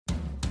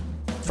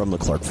From the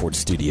Clark Ford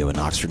Studio in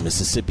Oxford,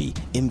 Mississippi,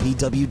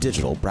 MBW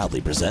Digital proudly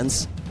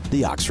presents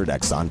the Oxford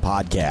Exxon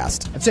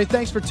Podcast. I'd say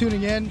thanks for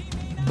tuning in,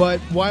 but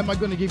why am I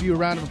going to give you a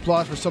round of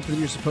applause for something that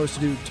you're supposed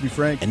to do, to be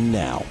frank? And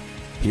now,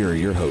 here are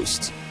your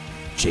hosts,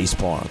 Chase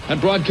Parham.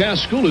 And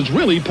broadcast school has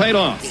really paid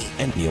off.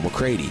 And Neal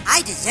McCready.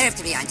 I deserve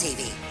to be on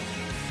TV.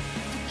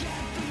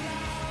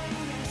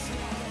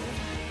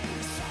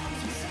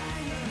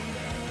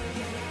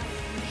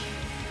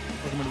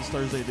 Welcome to this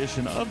Thursday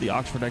edition of the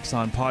Oxford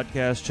Exxon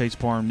Podcast. Chase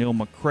Parham, Neal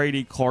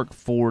McCready, Clark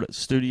Ford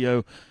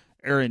Studio.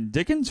 Aaron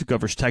Dickens, who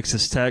covers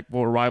Texas Tech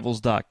for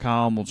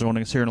Rivals.com, will join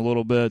us here in a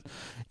little bit.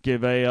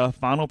 Give a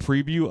final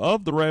preview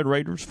of the Red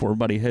Raiders before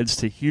everybody heads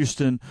to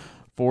Houston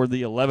for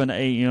the 11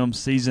 a.m.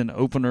 season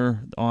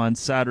opener on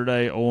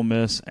Saturday, Ole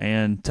Miss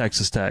and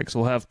Texas Tech. So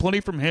we'll have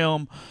plenty from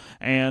him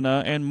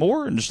and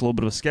more, and just a little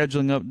bit of a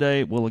scheduling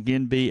update. We'll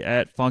again be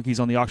at Funky's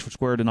on the Oxford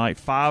Square tonight,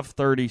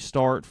 5:30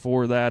 start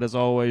for that. As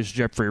always,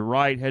 Jeffrey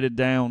Wright headed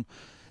down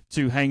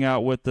to hang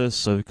out with us,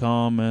 so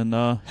come and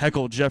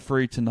heckle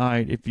Jeffrey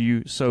tonight if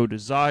you so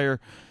desire.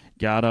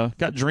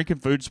 Got drinking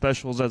food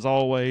specials as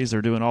always.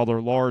 They're doing all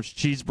their large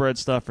cheese bread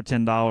stuff for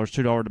 $10,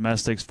 $2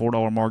 domestics,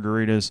 $4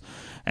 margaritas,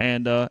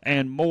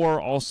 and more.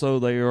 Also,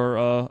 they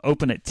are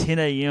open at 10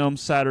 a.m.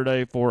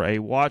 Saturday for a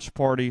watch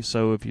party.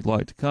 So if you'd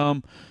like to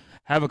come,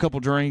 have a couple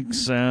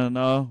drinks and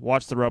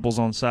watch the Rebels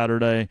on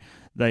Saturday,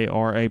 they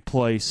are a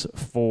place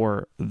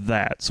for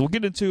that. So we'll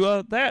get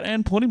into that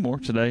and plenty more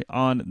today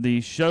on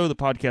the show. The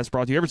podcast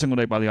brought to you every single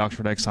day by the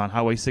Oxford Exxon,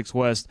 Highway 6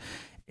 West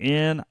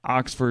in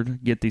Oxford.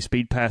 Get the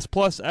Speed Pass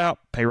Plus app,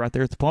 pay right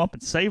there at the pump,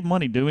 and save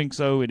money doing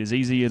so. It is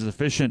easy, it is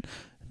efficient.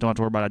 Don't have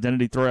to worry about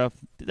identity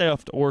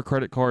theft, or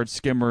credit card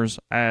skimmers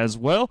as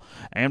well.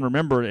 And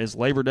remember, as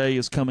Labor Day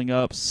is coming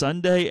up,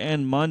 Sunday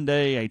and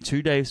Monday, a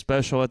 2-day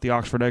special at the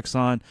Oxford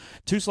Exxon.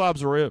 2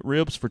 slabs of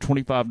ribs for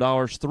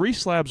 $25, 3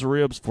 slabs of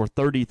ribs for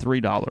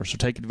 $33. So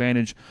take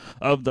advantage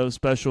of those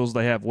specials.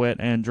 They have wet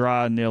and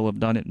dry. Neal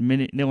and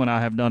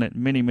I have done it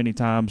many, many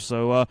times.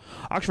 So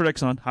Oxford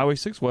Exxon, Highway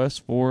 6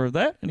 West for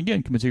that. And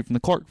again, coming to you from the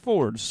Clark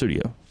Ford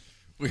Studio.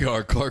 We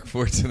are Clark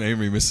Ford in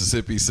Amory,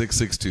 Mississippi,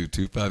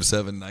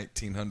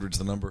 662-257-1900 is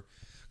the number.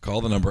 Call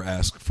the number,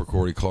 ask for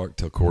Corey Clark.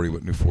 Tell Corey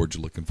what new Ford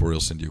you're looking for.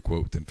 He'll send you a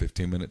quote within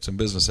 15 minutes in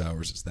business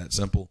hours. It's that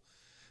simple.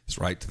 It's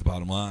right to the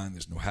bottom line.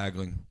 There's no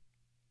haggling.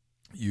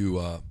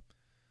 You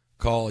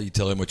call, you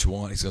tell him what you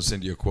want. He's going to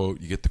send you a quote.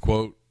 You get the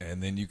quote,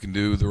 and then you can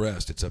do the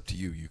rest. It's up to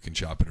you. You can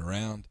shop it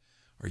around,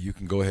 or you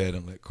can go ahead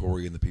and let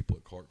Corey and the people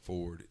at Clark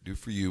Ford do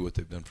for you what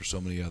they've done for so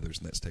many others,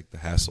 and that's take the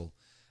hassle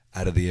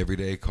out of the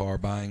everyday car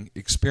buying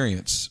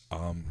experience.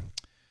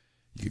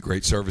 You get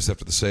great service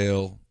after the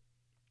sale.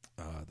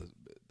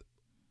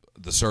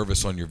 The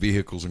service on your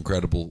vehicle is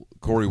incredible.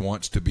 Corey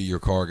wants to be your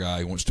car guy.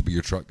 He wants to be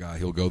your truck guy.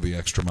 He'll go the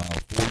extra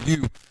mile for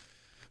you.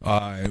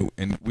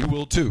 And we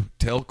will, too.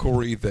 Tell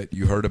Corey that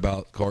you heard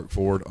about Clark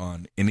Ford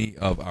on any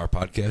of our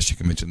podcasts. You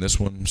can mention this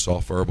one,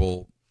 Soft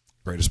Verbal,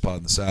 Greatest Spot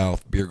in the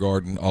South, Beer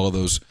Garden, all of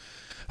those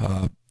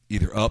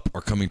either up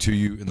or coming to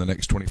you in the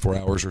next 24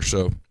 hours or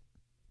so.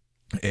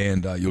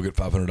 And you'll get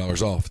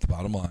 $500 off at the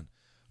bottom line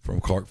from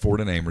Clark Ford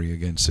and Amory.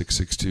 Again,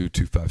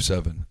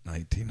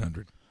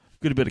 662-257-1900.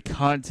 Good bit of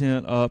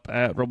content up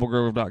at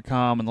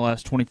rebelgrove.com in the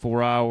last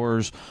 24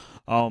 hours.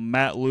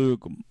 Matt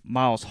Luke,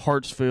 Miles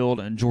Hartsfield,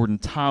 and Jordan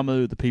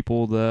Tamu, the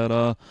people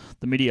that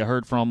the media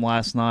heard from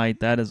last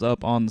night. That is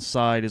up on the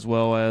site, as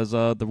well as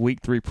the Week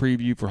 3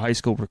 preview for high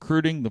school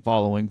recruiting, the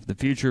following the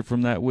future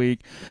from that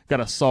week. Got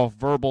a soft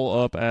verbal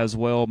up as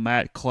well.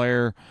 Matt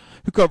Clare,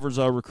 who covers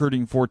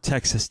recruiting for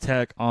Texas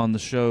Tech on the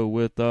show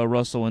with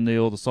Russell and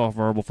Neal. The soft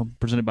verbal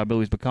presented by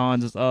Billy's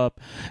Pecans is up.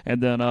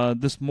 And then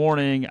this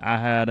morning I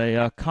had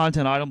a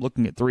content item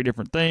looking at 3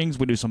 different things.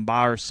 We do some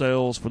buyer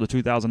sales for the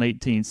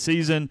 2018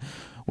 season.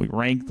 We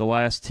ranked the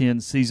last 10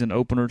 season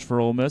openers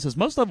for Ole Miss, as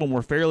most of them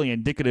were fairly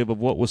indicative of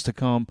what was to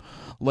come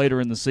later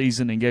in the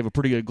season, and gave a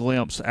pretty good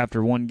glimpse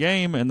after one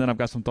game. And then I've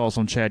got some thoughts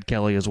on Chad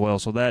Kelly as well.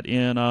 So that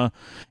in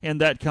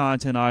that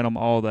content item,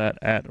 all that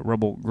at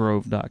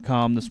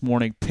rebelgrove.com this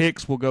morning.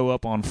 Picks will go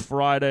up on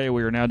Friday.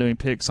 We are now doing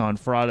picks on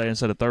Friday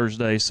instead of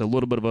Thursday, so a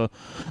little bit of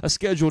a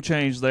schedule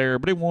change there,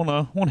 but it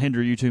won't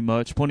hinder you too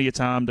much. Plenty of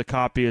time to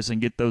copy us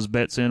and get those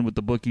bets in with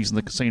the bookies and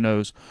the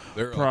casinos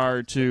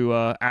prior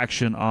to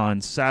action on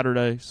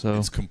Saturday. So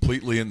it's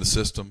completely in the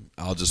system.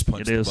 I'll just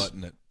punch the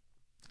button at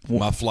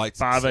my flight's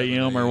 5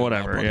 a.m. or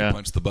whatever. I'll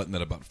punch the button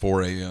at about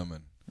 4 a.m.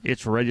 and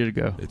it's ready to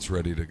go. It's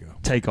ready to go.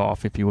 Take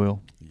off, if you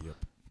will. Yep.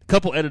 A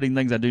couple editing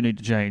things I do need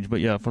to change, but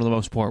yeah, for the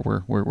most part,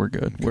 we're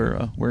good.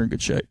 Okay. We're in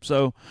good shape.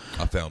 So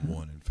I found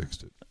one and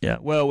fixed it. Yeah,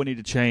 well, we need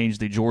to change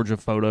the Georgia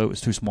photo. It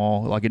was too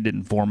small. Like, it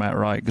didn't format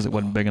right because it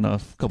wasn't big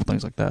enough. A couple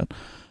things like that.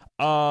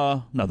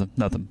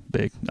 Nothing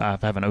big. I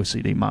have an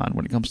OCD mind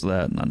when it comes to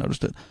that, and I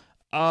noticed it.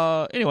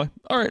 Anyway,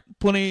 all right,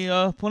 plenty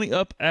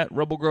up at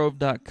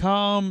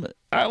rebelgrove.com.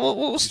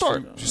 We'll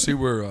start. Did you see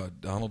where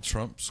Donald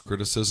Trump's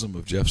criticism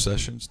of Jeff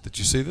Sessions? Did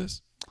you see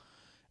this?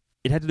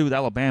 It had to do with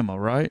Alabama,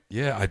 right?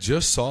 Yeah, I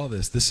just saw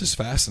this. This is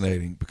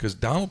fascinating because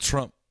Donald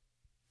Trump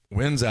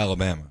wins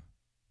Alabama.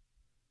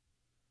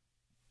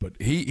 But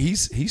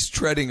he's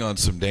treading on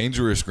some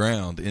dangerous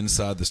ground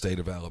inside the state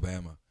of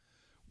Alabama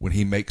when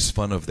he makes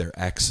fun of their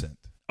accent.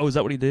 Oh, is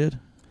that what he did?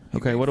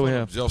 Okay, what do we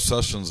have? Jeff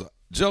Sessions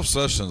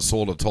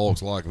sort of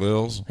talks like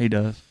this. He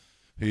does.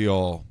 He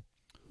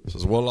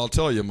says, well, I'll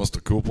tell you,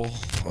 Mr. Cooper,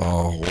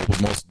 what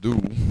we must do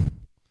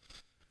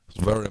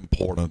is very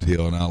important here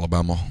in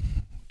Alabama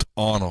to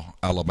honor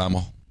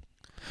Alabama.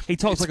 He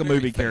talks like a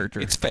movie character.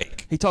 It's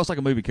fake. He talks like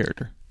a movie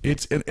character.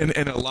 It's and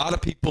a lot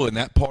of people in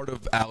that part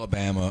of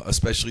Alabama,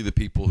 especially the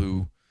people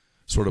who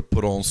sort of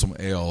put on some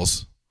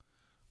airs,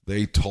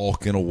 they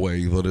talk in a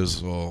way that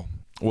is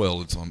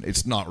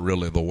it's not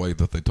really the way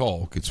that they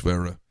talk. It's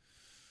very,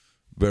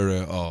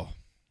 very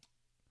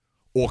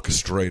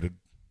orchestrated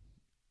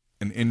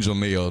and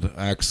engineered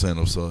accent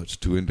of such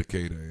to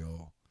indicate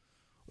a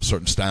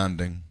certain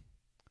standing.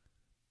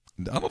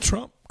 Donald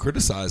Trump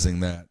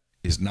criticizing that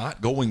is not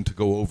going to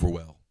go over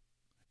well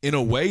in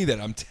a way that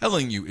I'm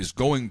telling you is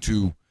going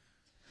to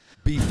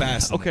be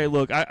fascinating. Okay,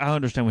 look, I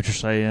understand what you're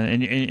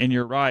saying, and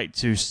you're right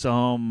to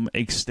some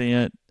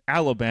extent.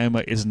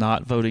 Alabama is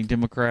not voting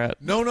Democrat.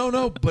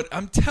 No, but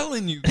I'm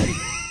telling you,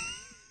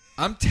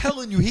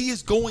 he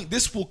is going.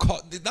 This will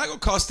cost. It's not going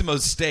to cost him a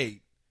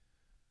state,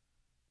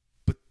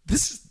 but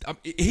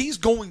he's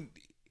going.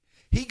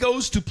 He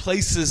goes to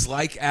places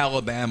like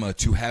Alabama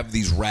to have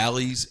these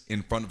rallies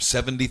in front of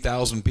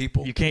 70,000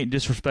 people. You can't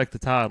disrespect the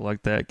tide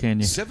like that, can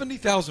you?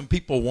 70,000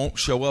 people won't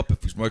show up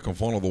if he's making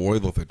fun of the way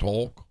that they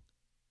talk.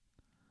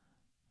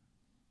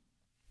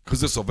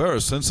 Because it's a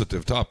very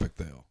sensitive topic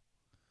there.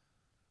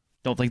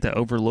 Don't think they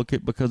overlook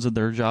it because of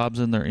their jobs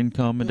and their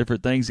income and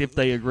different things if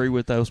they agree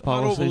with those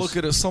policies? I overlook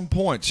it at some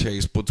point,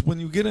 Chase, but when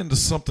you get into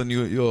something,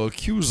 you're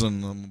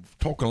accusing them of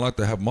talking like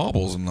they have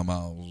marbles in their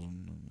mouths,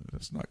 and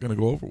it's not going to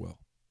go over well.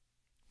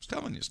 I was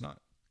telling you it's not.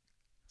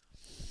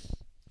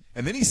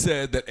 And then he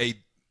said that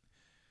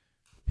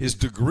his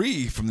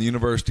degree from the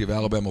University of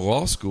Alabama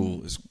Law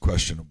School is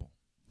questionable.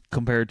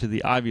 Compared to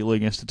the Ivy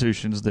League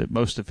institutions that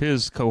most of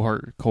his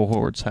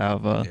cohorts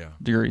have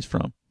degrees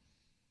from.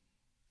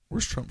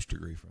 Where's Trump's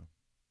degree from?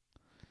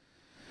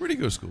 Where'd he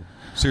go to school?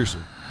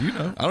 Seriously, do you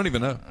know? I don't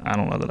even know. I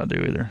don't know that I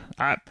do either.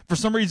 For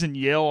some reason,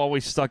 Yale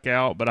always stuck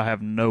out, but I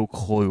have no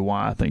clue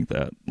why I think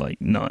that. Like,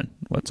 none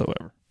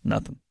whatsoever.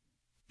 Nothing.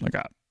 Like,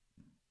 I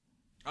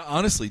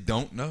honestly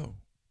don't know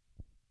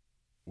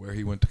where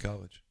he went to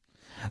college.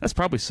 That's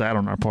probably sad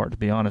on our part, to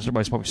be honest.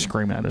 Everybody's probably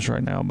screaming at us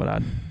right now,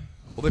 but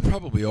Well, they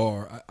probably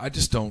are. I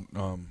just don't.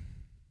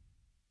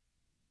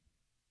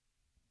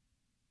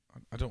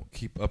 I don't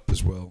keep up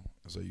as well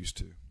as I used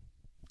to.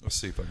 Let's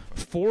see if I can find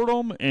it.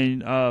 Fordham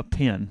and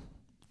Penn.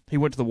 He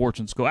went to the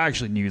Wharton School. I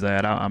actually knew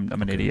that. I'm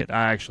an idiot.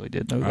 I actually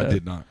did know that. I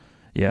did not.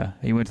 Yeah,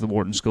 he went to the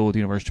Wharton School at the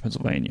University of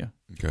Pennsylvania.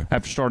 Okay.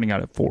 After starting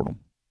out at Fordham.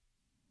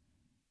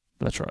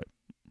 That's right.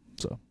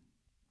 So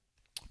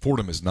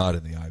Fordham is not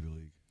in the Ivy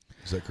League.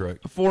 Is that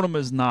correct? Fordham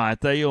is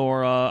not. They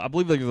are, I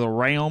believe they're the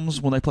Rams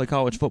when they play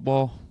college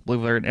football. I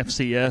believe they're an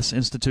FCS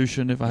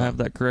institution, if I have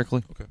that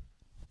correctly. Okay.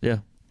 Yeah.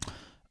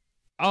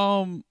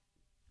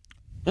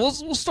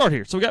 We'll start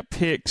here. So we got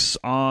picks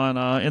on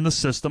in the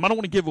system. I don't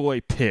want to give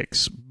away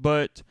picks,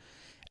 but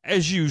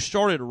as you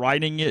started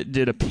writing it,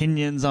 did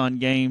opinions on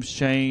games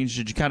change?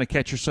 Did you kind of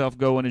catch yourself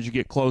going as you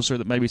get closer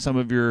that maybe some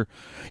of your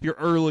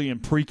early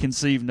and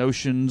preconceived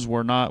notions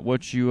were not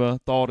what you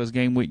thought as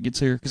game week gets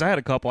here? Because I had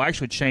a couple. I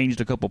actually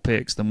changed a couple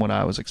picks than what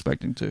I was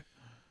expecting to.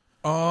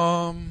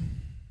 I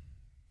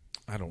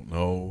don't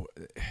know.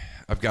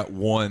 I've got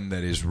one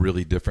that is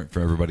really different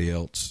from everybody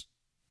else.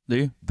 Do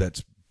you?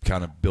 That's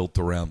kind of built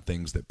around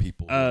things that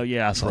people I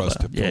saw trust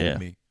that. have told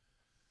me.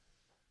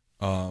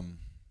 And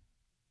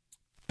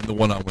the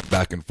one I went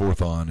back and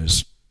forth on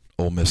is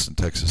Ole Miss and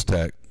Texas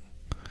Tech.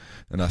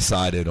 And I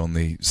sided on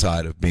the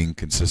side of being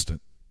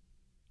consistent.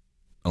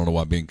 I don't know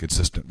why being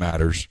consistent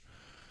matters.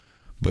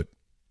 But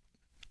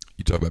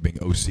you talk about being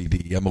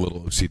OCD. I'm a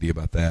little OCD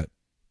about that.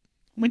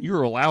 I mean,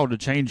 you're allowed to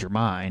change your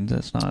mind.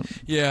 That's not...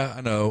 Yeah,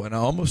 I know. And I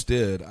almost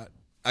did.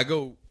 I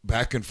go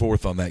back and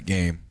forth on that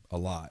game a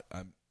lot.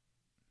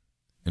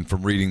 And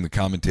from reading the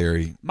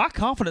commentary, my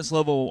confidence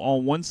level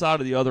on one side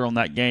or the other on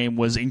that game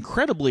was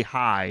incredibly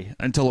high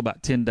until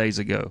about 10 days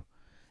ago.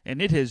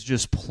 And it has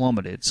just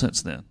plummeted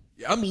since then.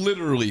 I'm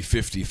literally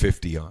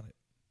 50-50 on it.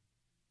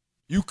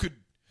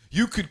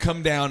 You could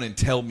come down and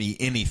tell me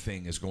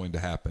anything is going to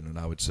happen, and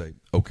I would say,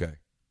 okay.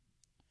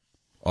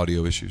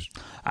 Audio issues.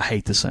 I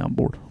hate the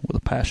soundboard with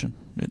a passion.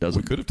 It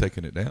doesn't. We could have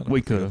taken it down.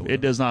 We could have.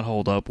 It does not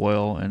hold up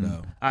well,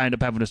 and I end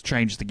up having to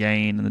change the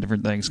gain and the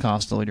different things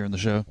constantly during the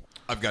show.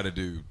 I've got to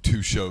do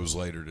 2 shows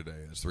later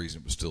today. That's the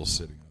reason it was still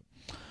sitting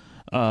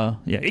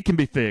up. Yeah, it can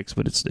be fixed,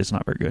 but it's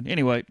not very good.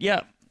 Anyway,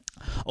 yeah.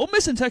 Ole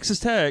Miss and Texas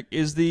Tech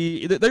is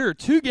there are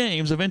 2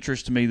 games of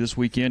interest to me this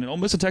weekend, and Ole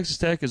Miss and Texas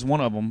Tech is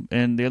one of them,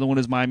 and the other one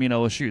is Miami and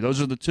LSU.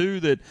 Those are the 2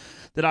 that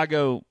I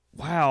go,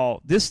 wow,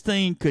 this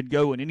thing could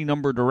go in any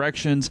number of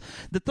directions.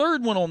 The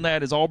third one on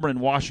that is Auburn and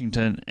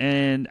Washington,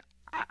 and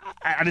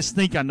I just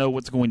think I know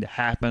what's going to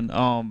happen.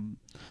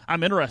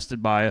 I'm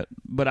interested by it,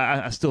 but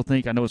I still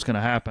think I know what's going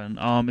to happen.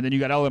 And then you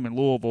got Alabama and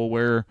Louisville,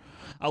 where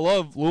I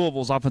love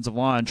Louisville's offensive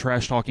line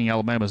trash-talking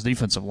Alabama's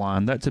defensive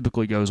line. That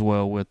typically goes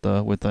well with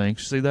things.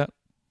 You see that?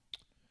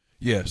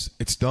 Yes,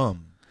 it's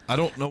dumb. I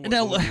don't know what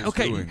Louisville's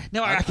doing.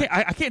 Now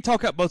I can't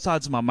talk out both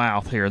sides of my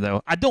mouth here,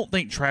 though. I don't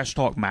think trash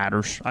talk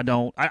matters. I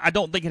don't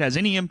think it has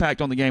any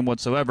impact on the game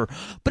whatsoever.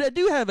 But I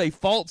do have a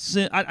false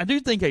I do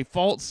think a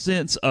false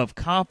sense of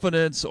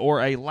confidence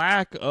or a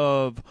lack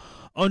of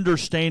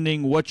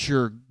understanding what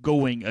you're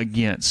going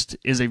against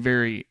is a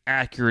very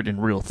accurate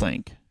and real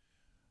thing.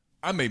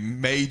 I'm a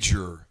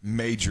major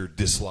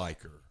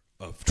disliker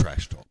of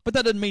trash talk. But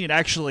that doesn't mean it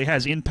actually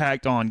has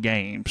impact on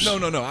games.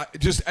 No.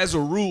 Just as a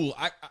rule,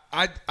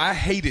 I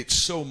hate it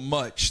so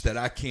much that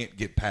I can't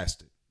get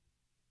past it.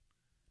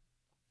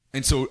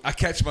 And so I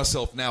catch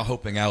myself now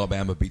hoping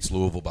Alabama beats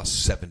Louisville by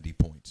 70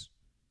 points.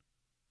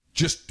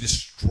 Just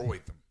destroy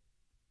them.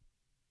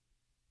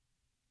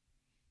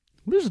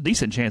 There's a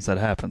decent chance that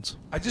happens.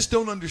 I just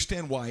don't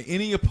understand why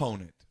any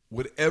opponent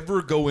would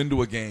ever go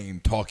into a game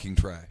talking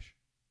trash.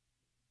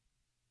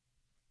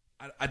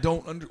 I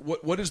don't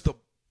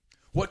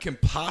what can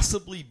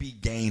possibly be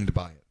gained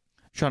by it?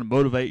 Trying to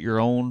motivate your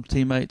own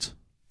teammates?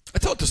 I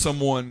talked to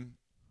someone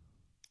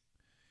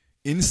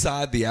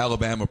inside the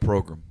Alabama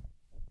program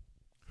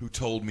who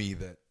told me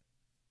that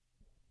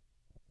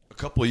a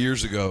couple of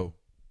years ago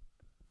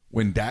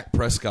when Dak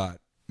Prescott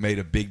made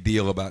a big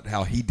deal about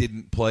how he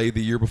didn't play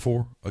the year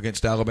before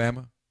against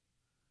Alabama,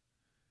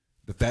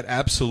 that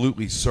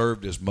absolutely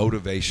served as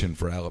motivation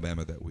for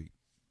Alabama that week.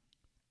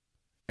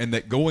 And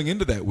that going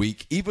into that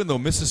week, even though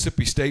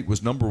Mississippi State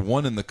was number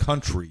 1 in the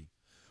country,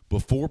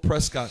 before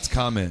Prescott's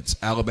comments,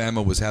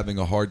 Alabama was having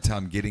a hard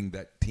time getting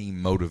that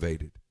team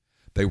motivated.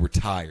 They were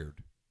tired.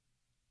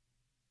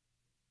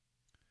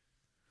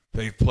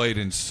 They've played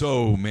in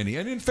so many,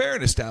 and in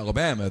fairness to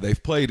Alabama,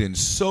 they've played in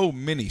so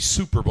many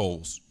Super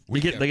Bowls. They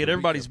get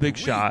everybody's big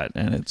shot,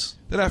 and it's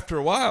that after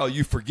a while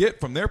you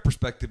forget from their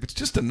perspective it's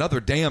just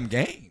another damn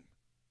game.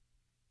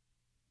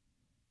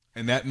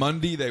 And that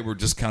Monday, they were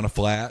just kind of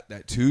flat.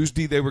 That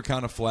Tuesday, they were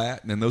kind of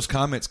flat. And then those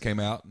comments came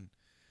out. And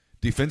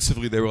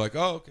defensively, they were like,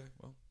 oh, okay,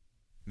 well,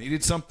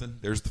 needed something.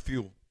 There's the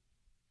fuel.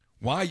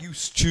 Why you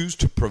choose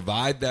to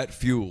provide that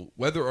fuel,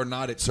 whether or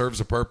not it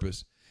serves a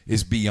purpose,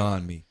 is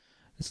beyond me.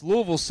 It's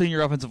Louisville's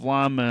senior offensive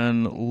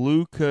lineman,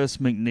 Lucas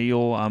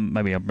McNeil.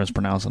 Maybe I'm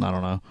mispronouncing. I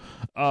don't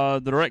know.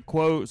 The direct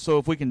quote, so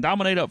if we can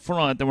dominate up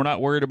front, then we're not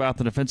worried about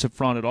the defensive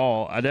front at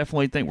all. I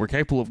definitely think we're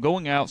capable of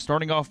going out,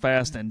 starting off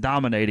fast, and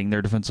dominating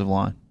their defensive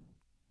line.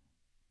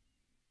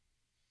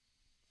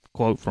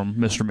 Quote from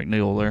Mr.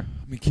 McNeil there.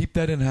 I mean, keep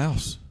that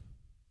in-house.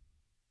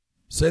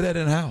 Say that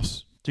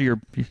in-house.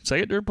 Say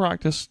it during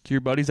practice to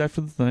your buddies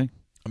after the thing.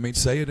 I mean,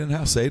 say it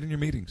in-house. Say it in your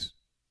meetings.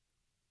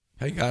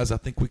 Hey, guys, I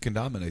think we can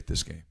dominate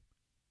this game.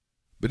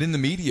 But in the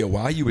media,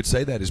 why you would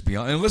say that is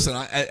beyond. And listen,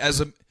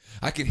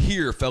 I can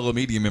hear fellow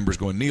media members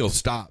going, Neil,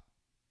 stop.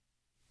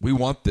 We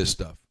want this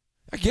stuff.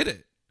 I get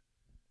it.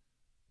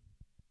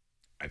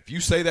 If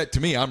you say that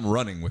to me, I'm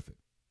running with it.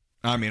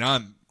 I mean,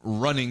 I'm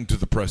running to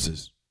the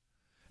presses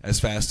as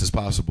fast as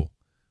possible.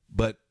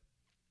 But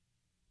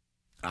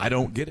I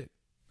don't get it.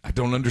 I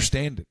don't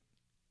understand it.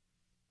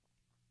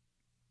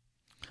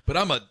 But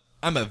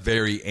I'm a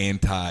very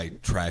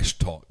anti-trash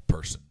talk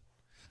person.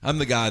 I'm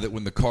the guy that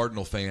when the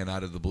Cardinal fan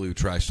out of the blue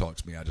trash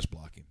talks me, I just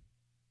block him.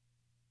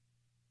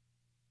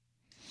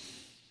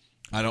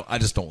 I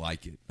just don't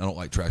like it. I don't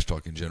like trash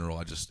talk in general.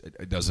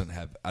 It doesn't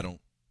have I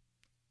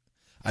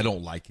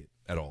don't like it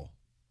at all.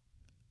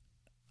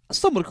 I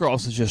stumbled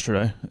across this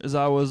yesterday as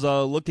I was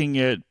looking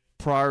at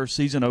prior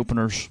season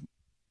openers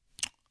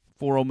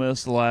for Ole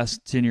Miss the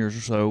last 10 years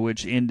or so,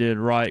 which ended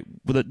right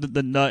with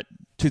the nut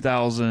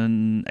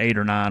 2008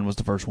 or 9 was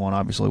the first one,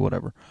 obviously,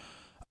 whatever.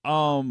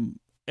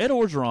 Ed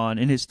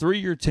Orgeron, in his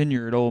 3-year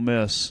tenure at Ole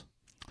Miss,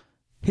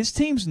 his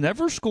teams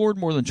never scored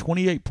more than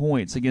 28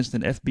 points against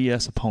an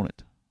FBS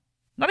opponent.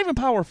 Not even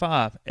Power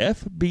 5,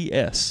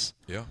 FBS.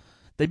 Yeah.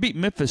 They beat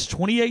Memphis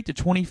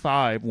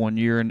 28-25 one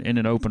year in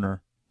an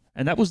opener,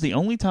 and that was the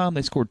only time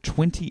they scored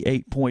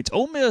 28 points.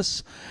 Ole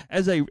Miss,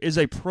 as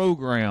a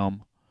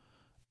program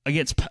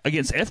against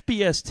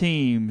FBS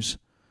teams,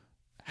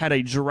 had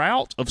a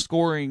drought of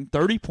scoring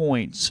 30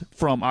 points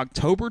from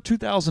October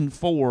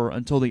 2004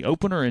 until the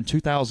opener in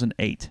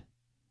 2008.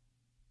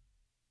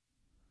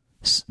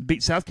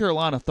 Beat South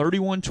Carolina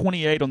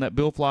 31-28 on that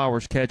Bill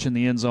Flowers catch in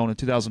the end zone in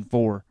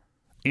 2004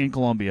 in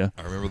Columbia.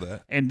 I remember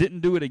that. And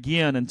didn't do it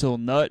again until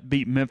Nutt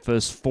beat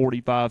Memphis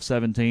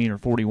 45-17 or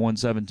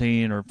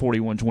 41-17 or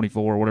 41-24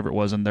 or whatever it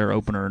was in their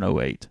opener in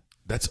 08.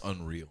 That's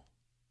unreal.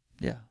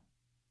 Yeah.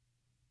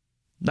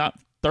 Not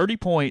 30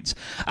 points.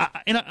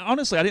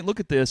 Honestly, I didn't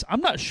look at this.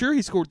 I'm not sure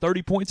he scored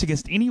 30 points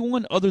against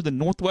anyone other than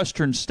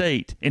Northwestern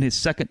State in his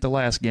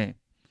second-to-last game.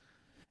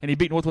 And he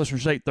beat Northwestern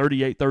State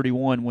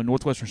 38-31 when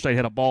Northwestern State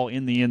had a ball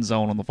in the end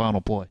zone on the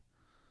final play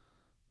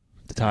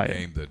to tie it.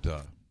 Game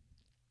that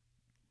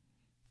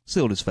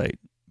sealed his fate.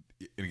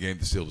 In a game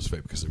that sealed his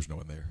fate because there was no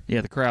one there.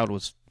 Yeah, the crowd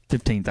was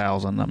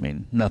 15,000. I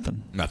mean,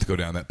 nothing. Not to go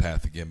down that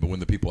path again, but when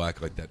the people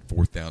act like that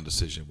fourth down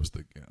decision was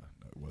no,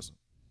 it wasn't.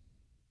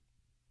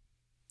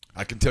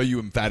 I can tell you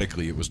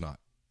emphatically it was not.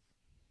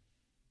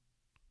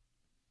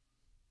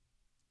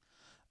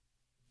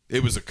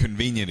 It was a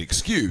convenient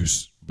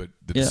excuse, but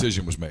the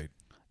decision was made.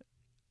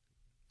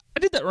 I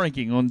did that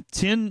ranking on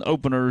 10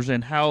 openers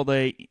and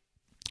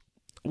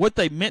what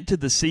they meant to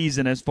the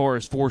season as far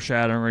as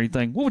foreshadowing or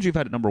anything. What would you have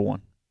had at number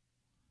 1?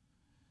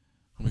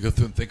 Let me go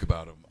through and think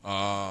about them.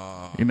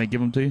 You may give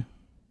them to you.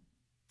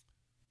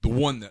 The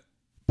one that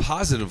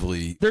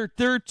positively... There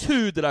are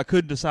 2 that I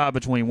couldn't decide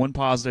between, one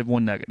positive,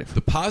 one negative.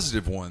 The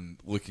positive one,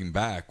 looking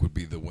back, would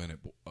be the win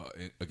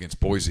against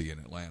Boise in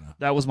Atlanta.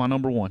 That was my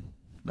number 1.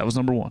 That was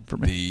number 1 for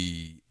me.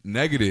 The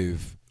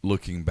negative,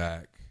 looking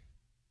back,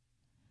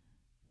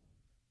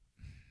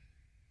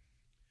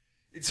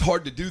 it's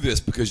hard to do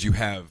this because you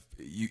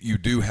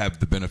do have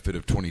the benefit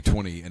of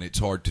 2020, and it's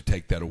hard to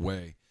take that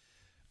away.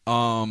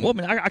 Well, I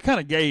mean, I kind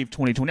of gave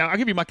 2020. I'll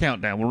give you my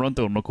countdown. We'll run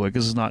through them real quick.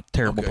 This is not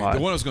terrible. Okay. The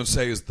one I was going to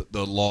say is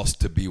the loss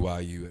to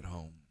BYU at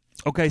home.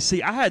 Okay,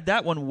 see, I had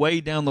that one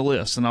way down the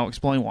list, and I'll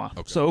explain why.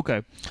 Okay. So,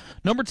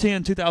 number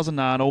 10,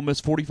 2009, Ole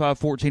Miss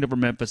 45-14 over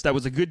Memphis. That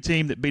was a good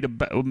team that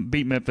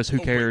beat Memphis. Who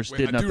cares?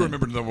 Wait, I do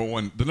remember the number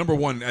one. The number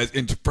one,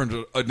 in terms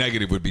of a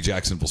negative, would be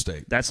Jacksonville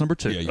State. That's number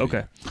 2. Yeah,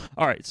 okay.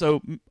 All right,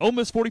 so Ole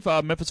Miss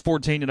 45, Memphis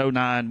 14 in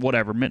 09,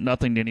 whatever. Meant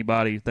nothing to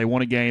anybody. They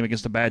won a game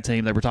against a bad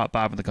team. They were top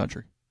 5 in the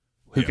country.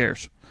 Who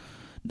cares?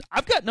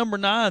 I've got number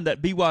 9,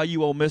 that BYU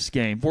Ole Miss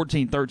game,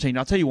 14-13.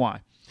 I'll tell you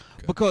why.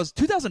 Because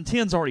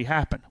 2010's already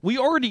happened. We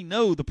already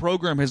know the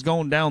program has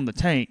gone down the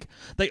tank.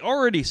 They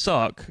already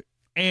suck,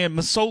 and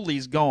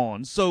Masoli's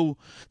gone. So,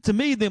 to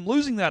me, them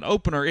losing that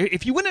opener,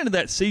 if you went into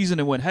that season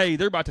and went, hey,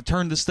 they're about to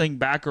turn this thing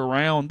back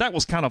around, that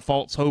was kind of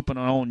false hoping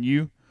on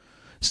you.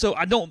 So,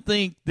 I don't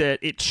think that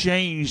it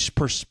changed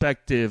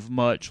perspective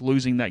much,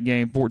 losing that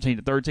game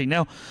 14-13.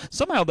 Now,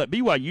 somehow that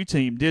BYU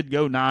team did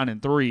go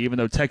 9-3, even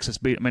though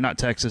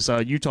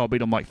Utah beat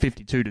them like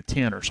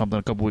 52-10 or something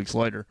a couple weeks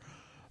later.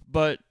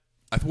 But...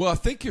 Well, I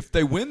think if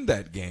they win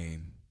that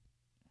game,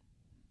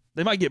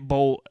 they might get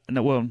bowl.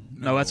 No,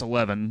 that's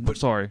 11. But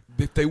sorry.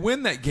 If they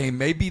win that game,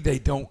 maybe they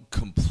don't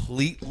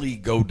completely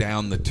go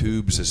down the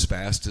tubes as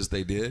fast as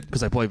they did.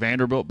 Because they play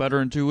Vanderbilt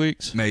better in 2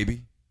 weeks?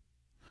 Maybe.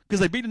 Because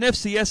they beat an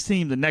FCS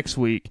team the next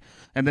week,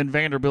 and then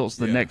Vanderbilt's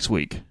the next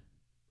week.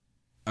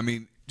 I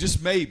mean,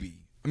 just maybe.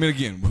 I mean,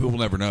 again, we'll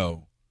never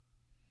know.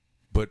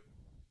 But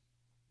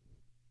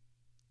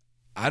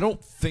I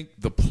don't think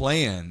the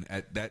plan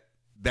at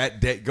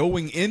that day,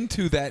 going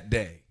into that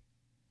day,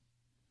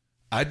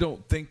 I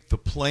don't think the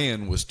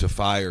plan was to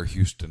fire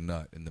Houston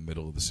Nutt in the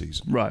middle of the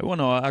season. Right. Well,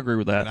 no, I agree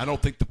with that. And I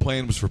don't think the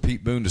plan was for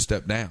Pete Boone to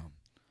step down.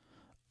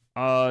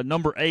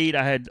 Number 8,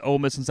 I had Ole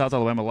Miss and South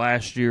Alabama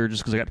last year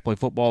just because I got to play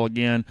football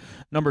again.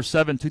 Number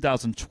 7,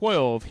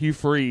 2012, Hugh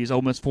Freeze,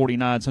 Ole Miss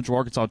 49, Central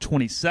Arkansas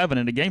 27.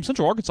 In a game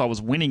Central Arkansas was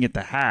winning at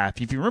the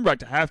half. If you remember back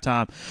to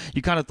halftime,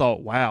 you kind of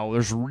thought, wow,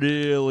 there's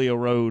really a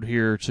road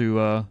here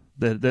to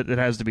that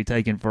has to be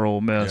taken for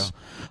Ole Miss.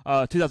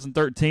 Yeah.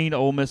 2013,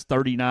 Ole Miss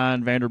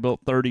 39,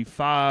 Vanderbilt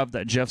 35.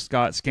 That Jeff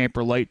Scott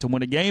scamper late to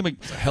win a game.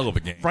 It's a hell of a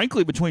game.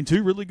 Frankly, between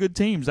 2 really good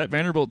teams. That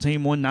Vanderbilt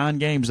team won 9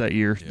 games that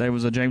year. Yeah. There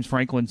was a James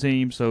Franklin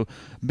team, so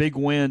big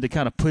win to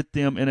kind of put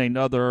them in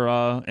another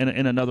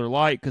in another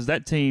light, because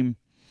that team,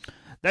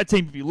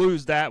 if you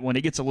lose that one,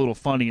 it gets a little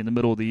funny in the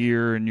middle of the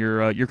year, and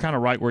you're kind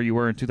of right where you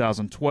were in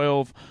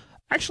 2012.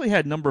 Actually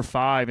had number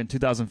 5 in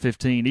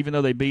 2015, even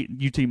though they beat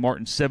UT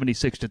Martin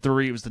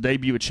 76-3. It was the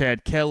debut of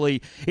Chad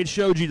Kelly. It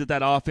showed you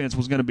that offense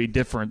was going to be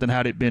different than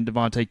had it been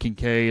Devontae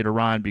Kincaid or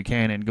Ryan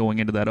Buchanan going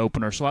into that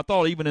opener. So I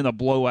thought even in a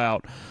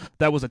blowout,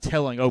 that was a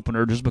telling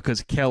opener just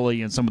because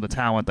Kelly and some of the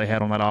talent they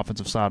had on that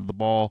offensive side of the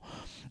ball.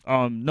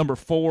 Number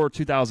 4,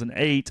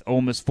 2008,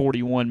 Ole Miss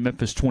 41,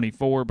 Memphis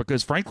 24,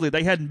 because frankly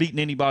they hadn't beaten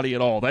anybody at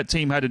all. That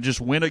team had to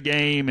just win a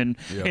game and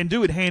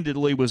do it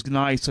handedly was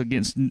nice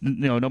against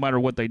no matter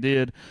what they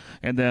did.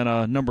 And then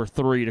number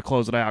 3 to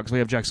close it out, because we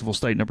have Jacksonville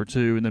State number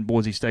 2 and then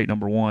Boise State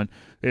number 1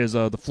 is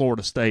the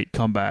Florida State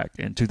comeback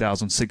in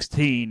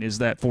 2016. Is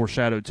that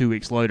foreshadowed 2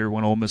 weeks later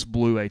when Ole Miss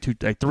blew a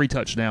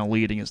 3-touchdown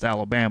lead against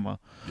Alabama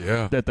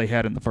that they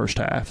had in the first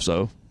half.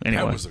 So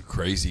anyway, that was a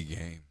crazy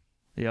game.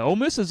 Yeah, Ole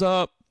Miss is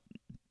up.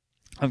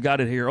 I've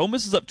got it here. Ole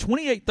Miss is up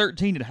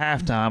 28-13 at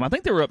halftime. I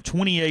think they were up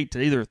 28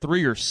 to either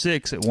 3 or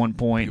 6 at one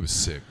point. It was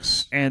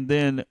 6. And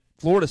then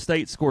Florida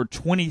State scored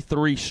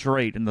 23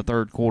 straight in the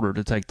third quarter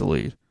to take the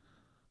lead.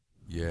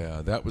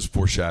 Yeah, that was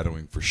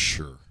foreshadowing for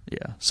sure.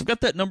 Yeah. So I've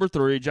got that number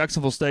 3,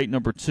 Jacksonville State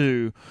number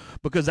 2,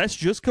 because that's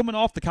just coming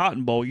off the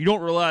Cotton Bowl. You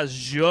don't realize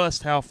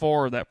just how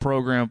far that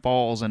program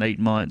falls in 8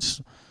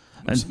 months.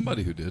 And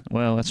somebody who did.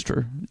 Well, that's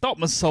true. Thought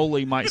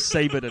Masoli might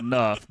save it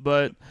enough,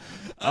 but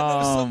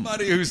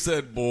somebody who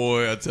said,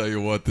 "Boy, I tell you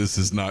what, this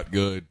is not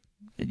good."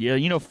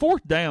 Yeah,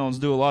 fourth downs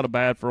do a lot of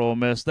bad for Ole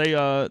Miss. They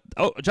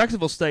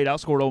Jacksonville State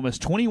outscored Ole Miss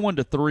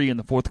 21-3 in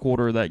the fourth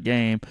quarter of that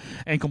game,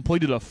 and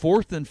completed a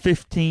 4th and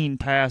 15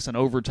 pass in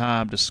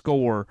overtime to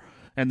score,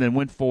 and then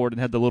went forward and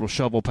had the little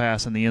shovel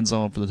pass in the end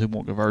zone for the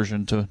 2-point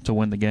conversion to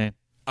win the game.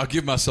 I'll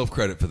give myself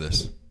credit for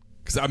this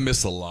because I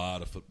miss a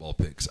lot of football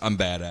picks. I'm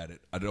bad at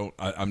it.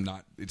 I'm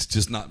not. It's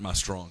just not my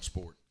strong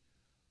sport.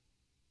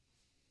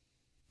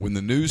 When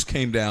the news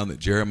came down that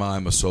Jeremiah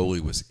Masoli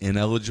was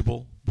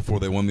ineligible before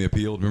they won the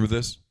appeal, remember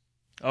this?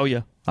 Oh,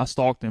 yeah. I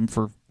stalked him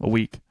for a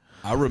week.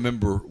 I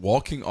remember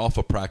walking off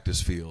a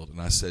practice field, and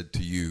I said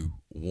to you,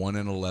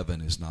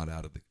 1-11 is not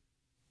out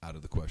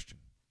of the question.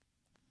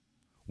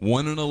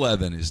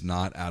 1-11 is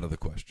not out of the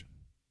question.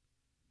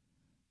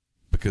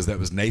 Because that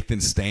was Nathan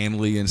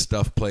Stanley and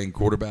stuff playing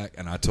quarterback,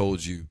 and I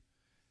told you,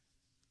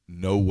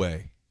 no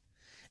way.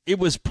 It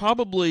was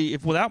probably,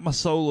 if without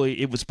Masoli,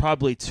 it was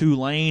probably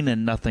Tulane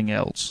and nothing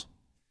else.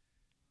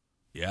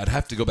 Yeah, I'd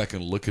have to go back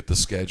and look at the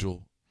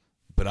schedule,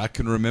 but I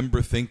can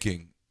remember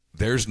thinking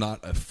there's not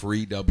a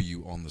free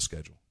W on the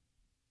schedule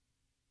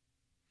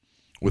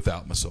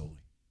without Masoli.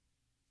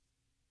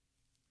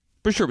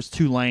 Pretty sure it was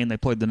Tulane. They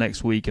played the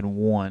next week and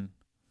won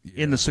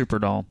in the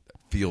Superdome.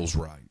 Feels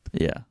right.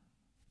 Yeah.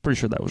 Pretty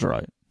sure that was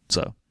right.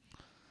 So,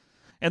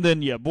 and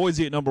then,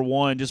 Boise at number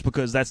 1, just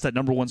because that's that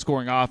number 1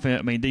 scoring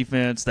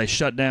defense. They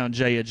shut down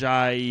Jay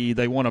Ajayi.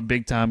 They won a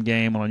big-time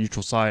game on a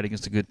neutral site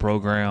against a good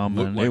program.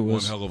 Looked and like it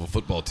was one hell of a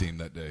football team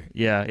that day.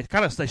 Yeah,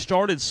 they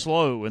started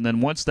slow, and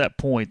then once that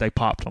point, they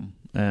popped them.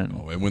 And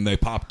when they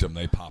popped them,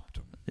 they popped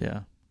them. Yeah.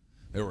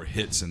 There were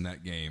hits in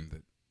that game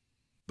that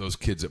those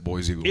kids at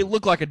Boise were. It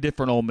looked like a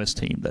different Ole Miss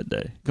team that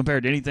day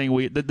compared to anything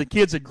the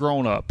kids had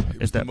grown up It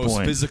was at that the most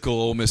point. physical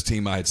Ole Miss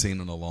team I had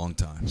seen in a long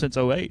time. Since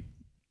 08.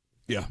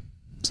 Yeah.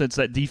 Since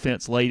that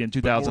defense late in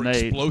But more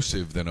 2008.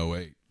 explosive than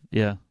 08.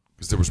 Yeah.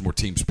 Because there was more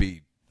team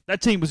speed.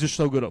 That team was just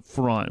so good up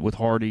front with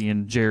Hardy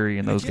and Jerry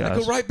and those guys.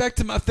 I go right back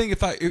to my thing.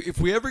 If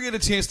we ever get a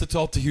chance to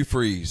talk to Hugh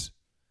Freeze,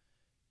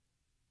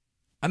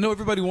 I know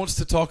everybody wants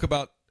to talk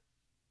about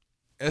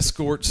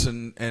escorts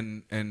and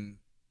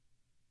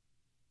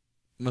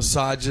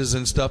massages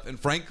and stuff. And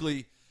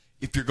frankly,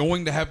 if you're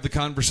going to have the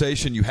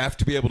conversation, you have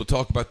to be able to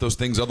talk about those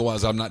things.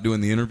 Otherwise, I'm not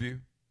doing the interview.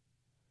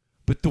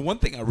 But the one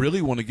thing I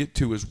really want to get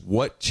to is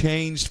what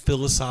changed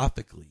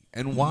philosophically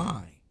and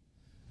why.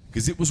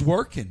 Because it was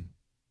working.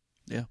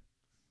 Yeah.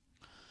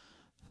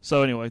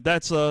 So anyway,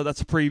 that's a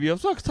preview.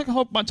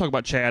 I might talk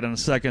about Chad in a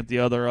second, the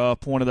other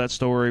point of that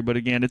story. But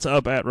again, it's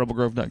up at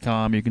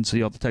rebelgrove.com. You can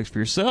see all the text for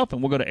yourself. And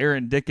we'll go to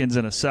Aaron Dickens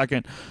in a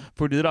second.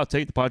 Before we do that, I'll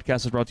tell you the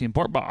podcast is brought to you in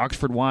part by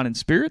Oxford Wine and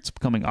Spirits,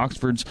 becoming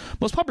Oxford's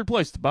most popular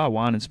place to buy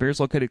wine and spirits,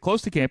 located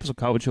close to campus on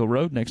College Hill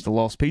Road next to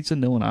Lost Pizza.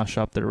 Neil and I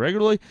shop there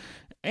regularly.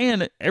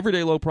 And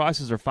everyday low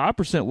prices are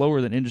 5%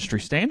 lower than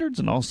industry standards,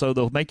 and also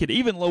they'll make it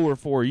even lower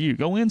for you.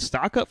 Go in,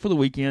 stock up for the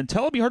weekend.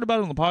 Tell them you heard about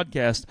it on the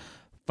podcast.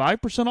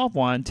 5% off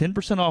wine,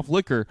 10% off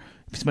liquor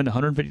if you spend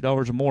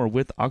 $150 or more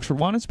with Oxford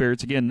Wine and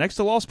Spirits. Again, next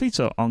to Lost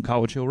Pizza on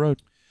College Hill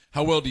Road.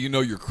 How well do you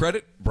know your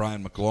credit?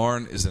 Brian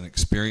McLaurin is an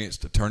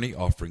experienced attorney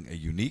offering a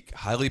unique,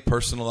 highly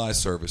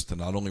personalized service to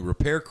not only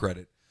repair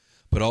credit,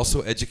 but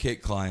also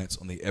educate clients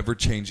on the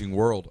ever-changing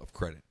world of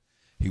credit.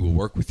 He will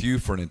work with you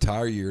for an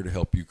entire year to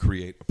help you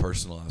create a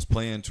personalized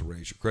plan to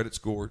raise your credit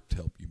score to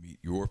help you meet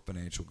your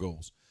financial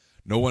goals.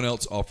 No one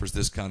else offers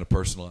this kind of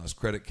personalized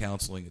credit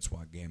counseling. It's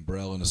why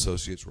Gambrell and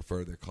Associates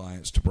refer their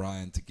clients to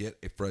Brian to get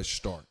a fresh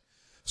start.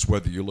 So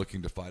whether you're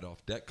looking to fight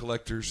off debt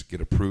collectors,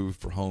 get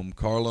approved for home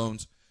car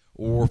loans,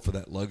 or for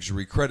that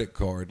luxury credit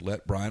card,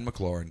 let Brian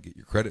McLaurin get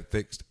your credit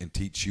fixed and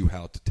teach you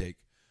how to take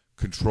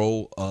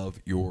control of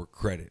your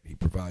credit. He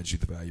provides you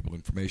the valuable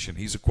information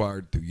he's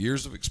acquired through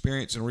years of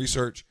experience and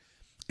research.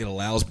 It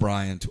allows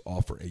Brian to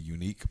offer a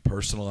unique,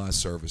 personalized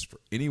service for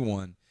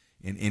anyone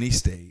in any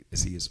state,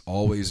 as he is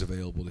always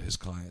available to his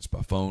clients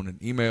by phone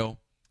and email,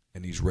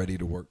 and he's ready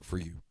to work for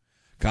you.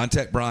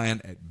 Contact Brian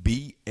at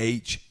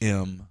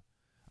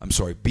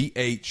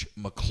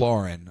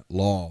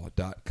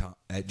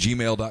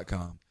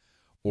bhmclaurinlaw.com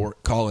or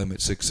call him at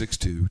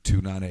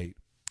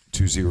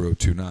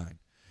 662-298-2029.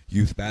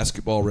 Youth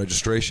basketball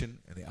registration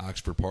and the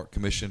Oxford Park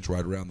Commission is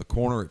right around the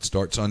corner. It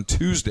starts on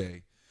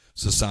Tuesday,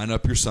 so sign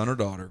up your son or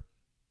daughter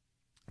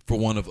for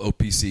one of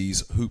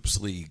OPC's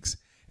Hoops Leagues.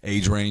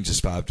 Age range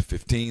is 5 to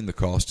 15. The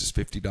cost is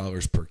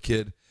 $50 per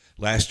kid.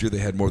 Last year, they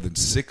had more than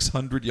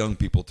 600 young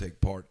people take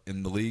part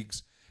in the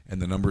leagues,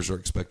 and the numbers are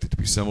expected to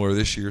be similar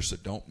this year, so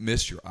don't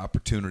miss your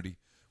opportunity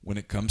when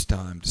it comes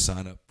time to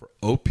sign up for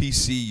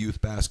OPC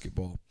Youth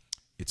Basketball.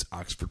 It's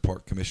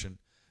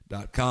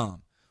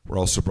OxfordParkCommission.com. We're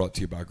also brought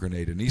to you by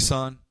Grenada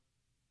Nissan.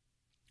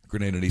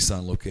 Grenada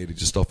Nissan, located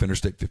just off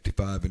Interstate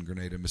 55 in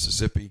Grenada,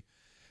 Mississippi.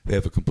 They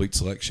have a complete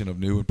selection of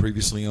new and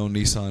previously owned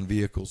Nissan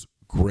vehicles.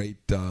 Great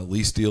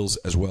lease deals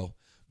as well.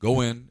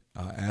 Go in,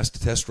 ask to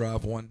test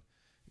drive one.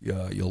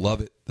 You'll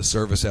love it. The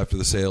service after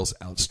the sales,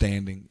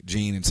 outstanding.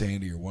 Gene and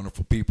Sandy are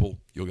wonderful people.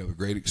 You'll have a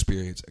great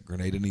experience at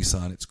Grenada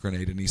Nissan. It's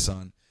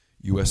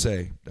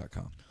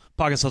GrenadaNissanUSA.com.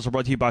 Podcast also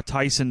brought to you by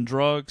Tyson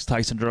Drugs,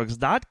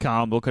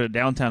 TysonDrugs.com. Located at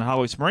downtown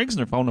Holly Springs, and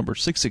their phone number is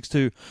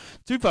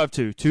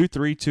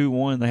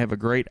 662-252-2321. They have a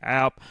great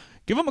app.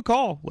 give them a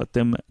call. Let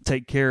them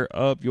take care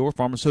of your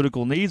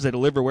pharmaceutical needs. They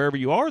deliver wherever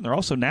you are, and they're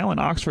also now in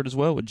Oxford as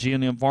well with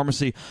G&M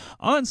Pharmacy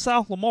on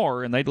South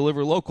Lamar, and they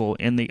deliver local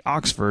in the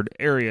Oxford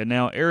area.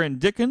 Now, Aaron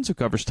Dickens, who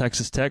covers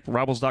Texas Tech for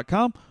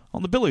Rivals.com,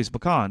 on the Billy's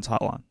Pecans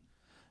hotline.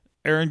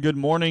 Aaron, good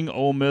morning.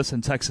 Ole Miss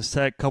and Texas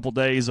Tech, couple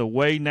days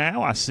away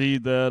now. I see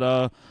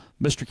that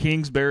Mr.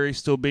 Kingsbury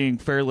still being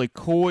fairly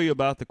coy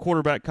about the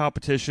quarterback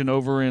competition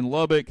over in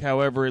Lubbock.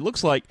 However, it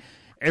looks like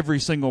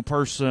every single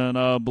person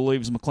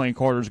believes McClain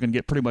Carter is going to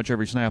get pretty much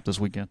every snap this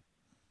weekend.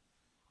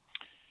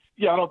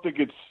 Yeah, I don't think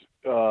it's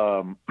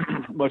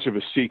much of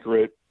a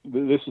secret.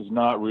 This is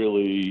not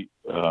really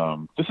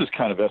this is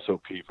kind of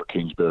SOP for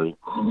Kingsbury.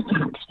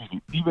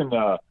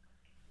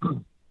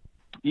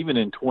 Even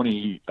in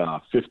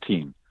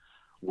 2015,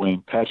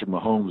 when Patrick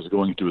Mahomes was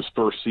going into his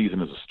first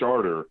season as a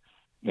starter,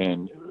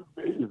 and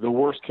the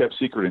worst kept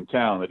secret in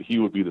town that he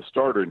would be the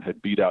starter and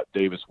had beat out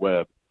Davis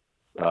Webb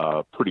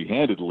pretty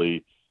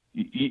handedly.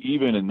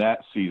 Even in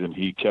that season,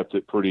 he kept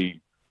it pretty,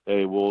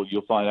 hey, well,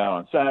 you'll find out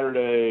on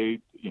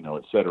Saturday,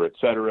 et cetera, et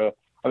cetera.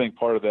 I think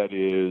part of that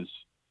is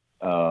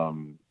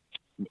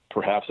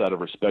perhaps out of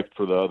respect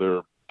for the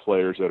other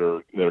players that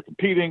are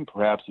competing.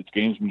 Perhaps it's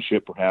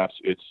gamesmanship. Perhaps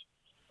it's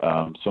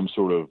some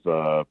sort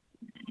of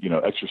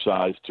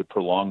exercise to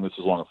prolong this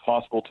as long as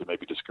possible to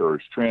maybe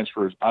discourage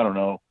transfers. I don't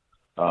know.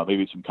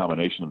 Maybe it's some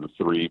combination of the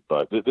three,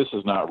 but this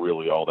is not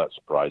really all that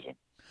surprising,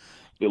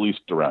 at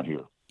least around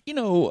here.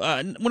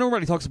 When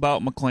everybody talks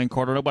about McClain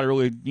Carter, nobody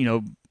really,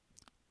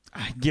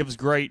 gives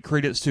great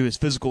credence to his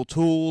physical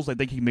tools. I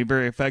think he can be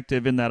very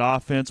effective in that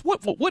offense.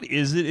 What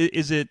is it?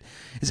 Is it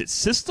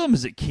system?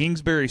 Is it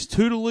Kingsbury's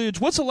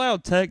tutelage? What's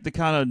allowed Tech to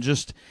kind of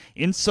just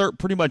insert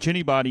pretty much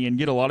anybody and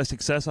get a lot of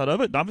success out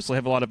of it? And obviously,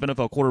 have a lot of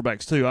NFL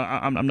quarterbacks too.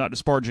 I'm not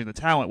disparaging the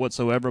talent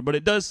whatsoever, but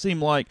it does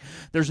seem like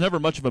there's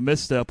never much of a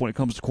misstep when it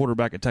comes to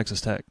quarterback at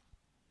Texas Tech.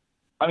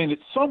 I mean, at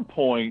some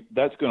point,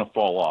 that's going to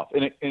fall off,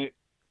 and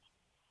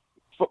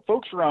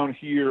folks around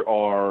here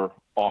are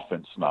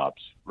offense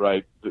snobs,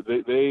 right?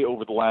 They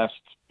over the last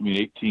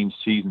 18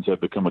 seasons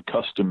have become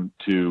accustomed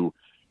to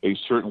a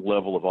certain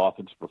level of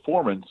offensive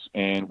performance,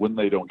 and when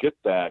they don't get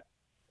that,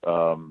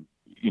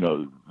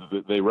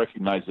 they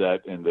recognize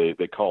that and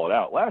they call it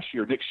out. Last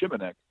year, Nick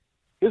Shimanek,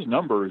 his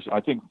numbers,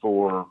 I think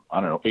for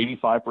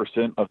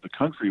 85% of the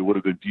country would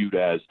have been viewed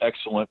as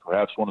excellent,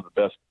 perhaps one of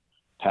the best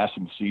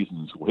passing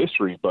seasons in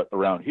history, but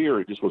around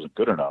here it just wasn't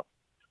good enough.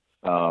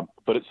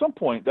 But at some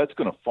point, that's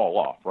going to fall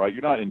off, right?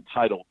 You're not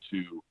entitled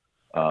to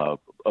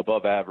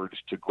above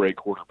average to great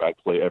quarterback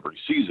play every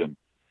season.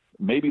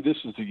 Maybe this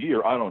is the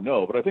year, I don't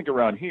know. But I think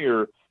around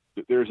here,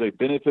 there's a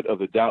benefit of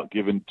the doubt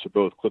given to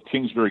both Cliff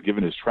Kingsbury,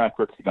 given his track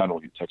record, not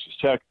only at Texas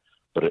Tech,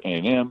 but at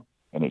A&M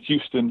and at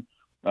Houston,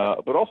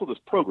 but also this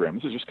program.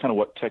 This is just kind of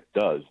what Tech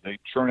does. They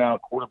churn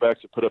out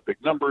quarterbacks that put up big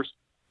numbers.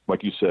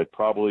 Like you said,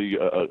 probably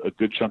a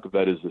good chunk of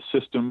that is the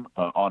system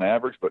on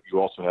average, but you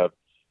also have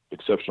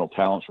exceptional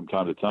talents from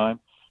time to time.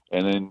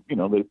 And then,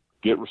 they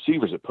get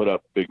receivers that put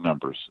up big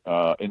numbers.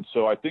 And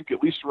so I think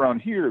at least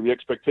around here, the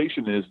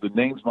expectation is the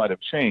names might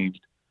have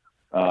changed.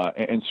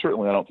 And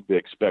certainly I don't think they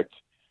expect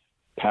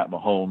Pat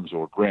Mahomes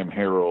or Graham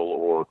Harrell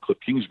or Cliff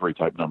Kingsbury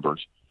type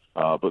numbers.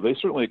 But they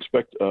certainly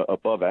expect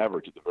above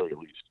average at the very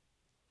least.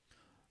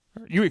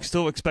 Are you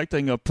still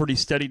expecting a pretty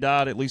steady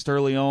diet, at least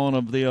early on,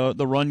 of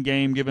the run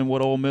game, given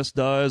what Ole Miss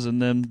does,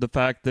 and then the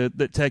fact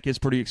that Tech is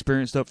pretty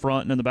experienced up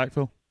front and in the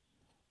backfield?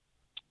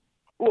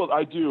 Well,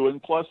 I do,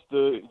 and plus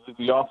the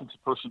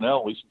offensive personnel,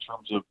 at least in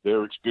terms of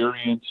their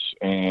experience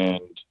and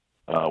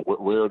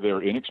where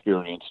they're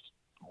inexperienced,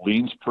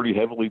 leans pretty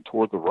heavily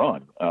toward the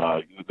run.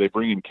 They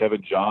bring in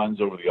Kevin Johns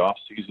over the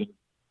offseason,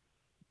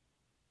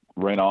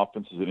 ran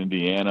offenses at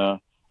Indiana,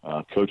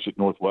 coached at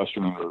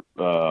Northwestern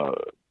under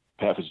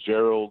Pat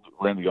Fitzgerald,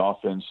 ran the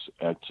offense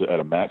at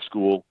a MAC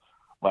school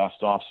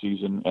last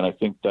offseason, and I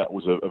think that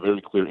was a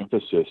very clear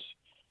emphasis.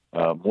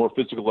 More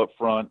physical up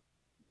front,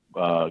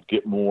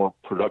 get more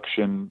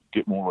production,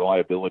 get more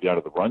reliability out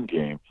of the run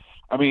game.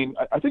 I mean,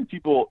 I think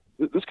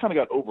this kind of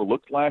got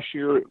overlooked last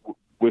year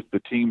with the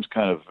team's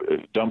kind of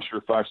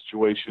dumpster fire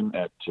situation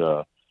at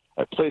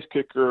place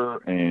kicker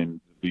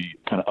and the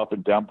kind of up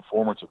and down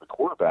performance of the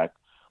quarterback,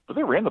 but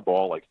they ran the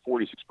ball like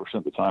 46%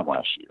 of the time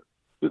last year.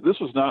 This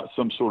was not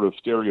some sort of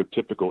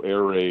stereotypical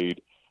air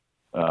raid,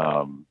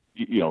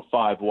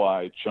 5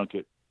 wide, chunk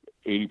it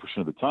 80%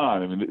 of the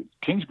time. I mean,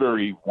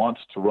 Kingsbury wants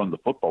to run the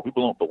football.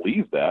 People don't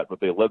believe that, but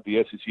they led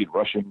the SEC in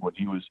rushing when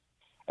he was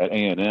at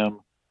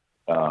A&M.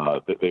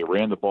 They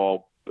ran the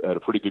ball at a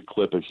pretty good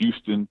clip at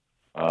Houston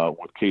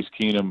with Case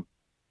Keenum.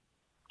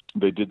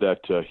 They did that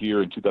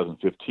here in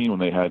 2015 when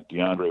they had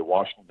DeAndre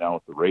Washington now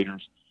with the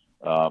Raiders.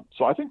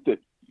 So I think that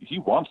he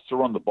wants to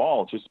run the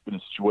ball. It's just been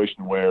a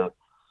situation where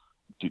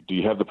do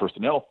you have the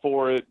personnel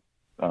for it?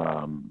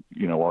 Are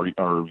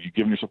you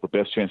giving yourself the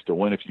best chance to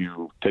win if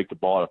you take the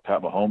ball out of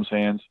Pat Mahomes'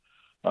 hands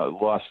the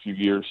last few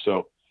years?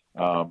 So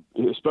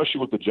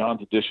especially with the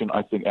Johns addition,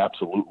 I think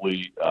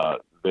absolutely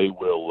they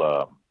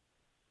will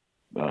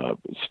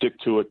stick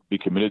to it, be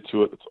committed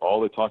to it. It's all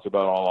they talked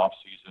about all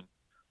offseason.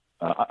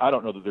 I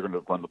don't know that they're going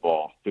to run the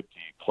ball 50+%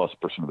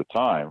 of the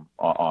time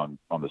on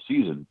the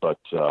season, but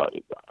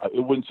it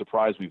wouldn't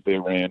surprise me if they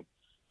ran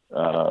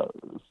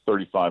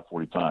 35,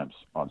 40 times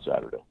on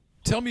Saturday.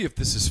 Tell me if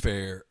this is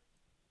fair.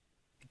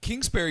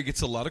 Kingsbury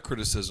gets a lot of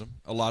criticism.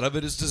 A lot of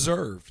it is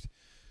deserved.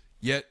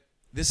 Yet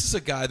this is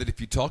a guy that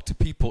if you talk to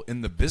people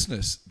in the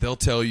business, they'll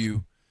tell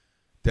you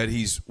that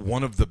he's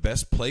one of the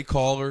best play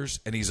callers,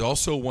 and he's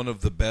also one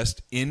of the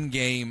best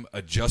in-game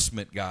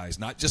adjustment guys,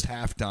 not just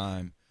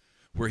halftime,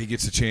 where he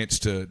gets a chance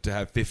to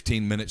have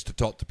 15 minutes to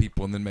talk to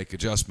people and then make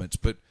adjustments,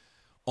 but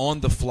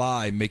on the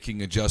fly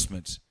making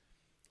adjustments.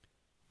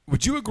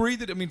 Would you agree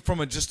that, I mean,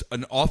 from just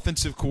an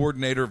offensive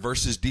coordinator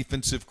versus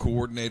defensive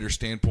coordinator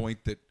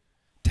standpoint, that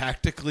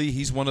tactically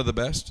he's one of the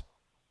best?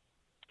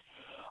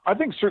 I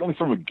think certainly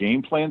from a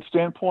game plan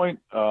standpoint,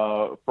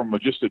 from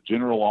just a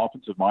general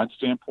offensive mind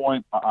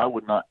standpoint, I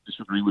would not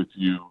disagree with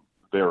you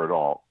there at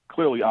all.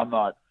 Clearly, I'm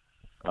not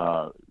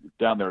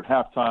down there at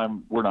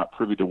halftime. We're not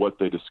privy to what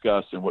they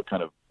discuss and what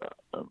kind of,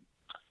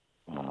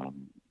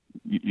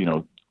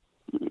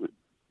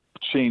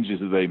 changes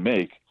that they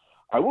make.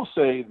 I will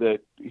say that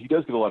he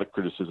does get a lot of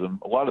criticism.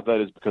 A lot of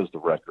that is because of the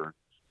record.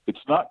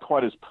 It's not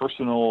quite as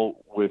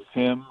personal with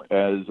him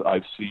as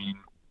I've seen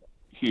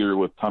here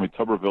with Tommy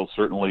Tuberville,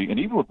 certainly, and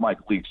even with Mike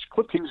Leach.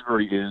 Cliff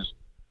Kingsbury is,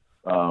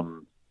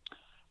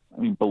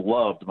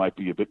 beloved might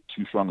be a bit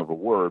too strong of a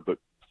word, but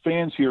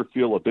fans here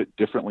feel a bit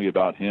differently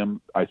about him,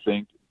 I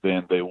think,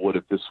 than they would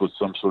if this was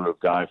some sort of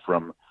guy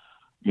from,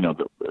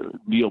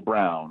 Neil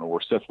Brown or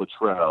Seth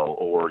Luttrell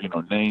or,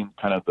 name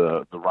kind of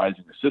the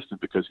rising assistant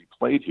because he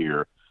played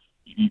here.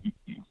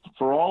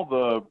 For all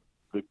the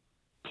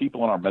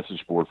people on our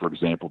message board, for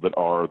example, that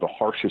are the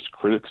harshest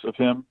critics of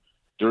him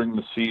during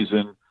the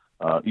season,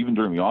 even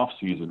during the off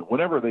season,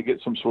 whenever they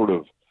get some sort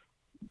of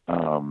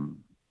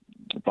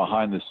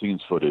behind the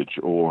scenes footage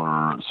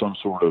or some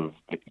sort of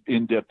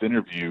in-depth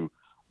interview,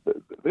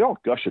 they all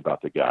gush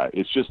about the guy.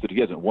 It's just that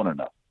he hasn't won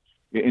enough.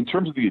 In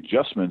terms of the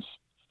adjustments,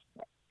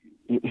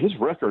 his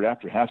record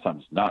after halftime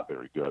is not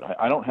very good.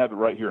 I don't have it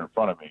right here in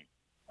front of me,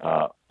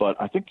 but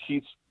I think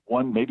he's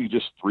won maybe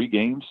just 3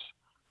 games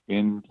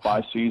in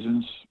 5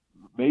 seasons,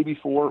 maybe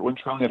 4 when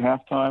trailing at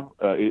halftime.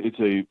 It's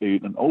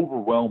an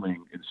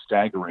overwhelming and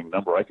staggering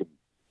number. I could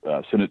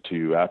send it to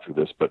you after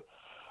this, but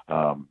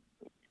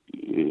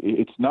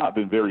it's not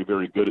been very,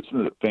 very good. It's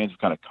something that fans have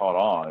kind of caught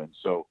on. And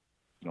so,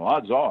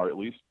 odds are, at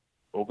least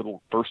over the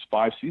first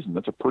 5 seasons,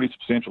 that's a pretty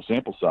substantial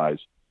sample size.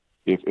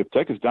 If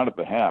Tech is down at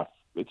the half,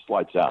 it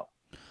slides out.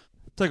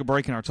 Take a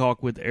break in our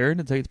talk with Aaron.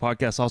 And today's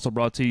podcast also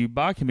brought to you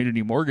by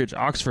Community Mortgage,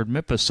 Oxford,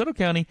 Memphis, Soto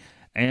County,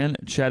 and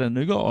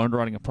Chattanooga.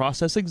 Underwriting and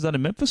processing is done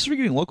in Memphis. You're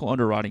getting local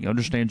underwriting.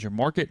 Understands your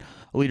market.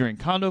 A leader in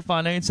condo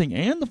financing,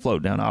 and the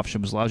float down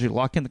option which allows you to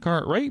lock in the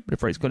current rate. But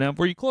if rates go down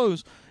before you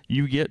close,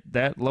 you get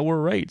that lower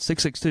rate.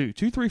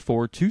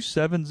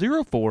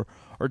 662-234-2704 or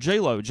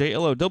JLOW,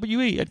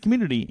 JLOWE at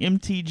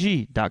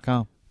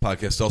communitymtg.com.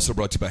 Podcast also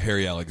brought to you by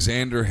Harry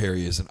Alexander.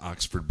 Harry is an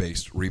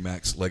Oxford-based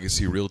RE/MAX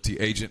Legacy Realty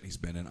agent. He's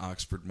been in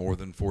Oxford more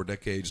than 4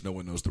 decades. No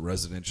one knows the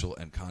residential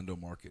and condo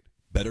market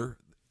better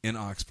in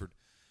Oxford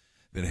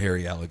than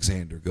Harry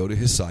Alexander. Go to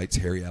his sites,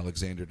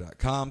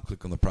 harryalexander.com.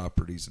 Click on the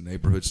Properties and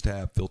Neighborhoods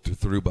tab. Filter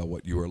through by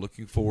what you are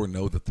looking for.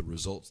 Know that the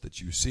results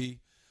that you see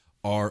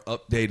are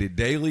updated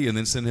daily, and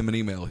then send him an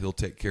email. He'll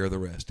take care of the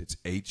rest. It's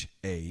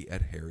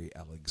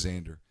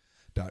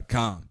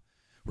ha@harryalexander.com.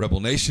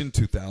 Rebel Nation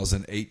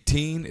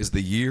 2018 is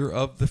the year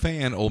of the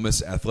fan. Ole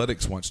Miss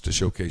Athletics wants to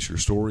showcase your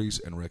stories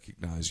and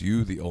recognize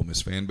you, the Ole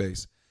Miss fan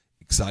base.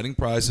 Exciting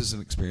prizes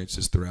and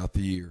experiences throughout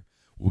the year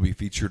will be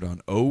featured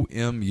on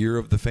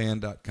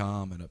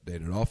omyearofthefan.com and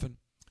updated often.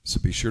 So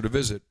be sure to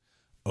visit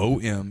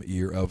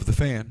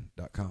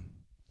omyearofthefan.com.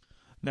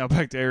 Now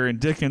back to Aaron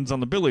Dickens on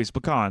the Billy's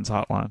Pecans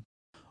hotline.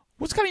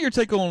 What's kind of your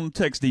take on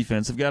Tech's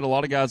defense? They've got a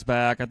lot of guys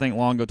back. I think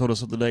Longo told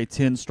us the other day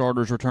 10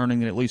 starters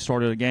returning and at least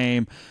started a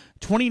game.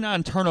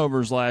 29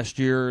 turnovers last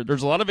year.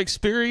 There's a lot of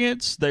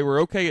experience. They were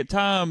okay at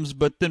times,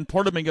 but then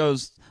part of me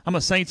goes, I'm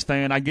a Saints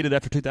fan. I get it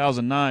after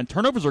 2009.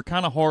 Turnovers are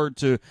kind of hard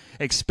to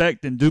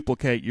expect and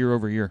duplicate year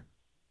over year.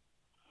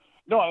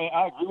 No,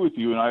 I agree with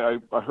you,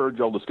 and I heard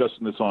y'all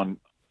discussing this on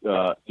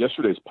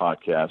yesterday's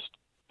podcast.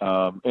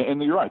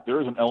 And you're right.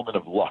 There is an element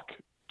of luck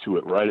to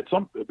it, right? At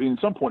some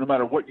point, no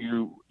matter what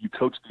you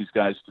coach these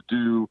guys to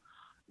do,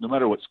 no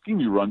matter what scheme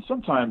you run,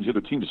 sometimes the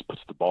other team just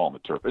puts the ball on the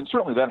turf, and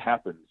certainly that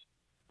happens.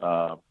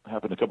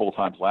 Happened a couple of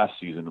times last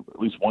season, at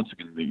least once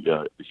in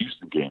the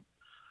Houston game.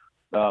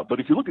 But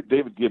if you look at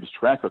David Gibbs'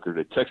 track record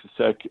at Texas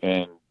Tech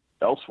and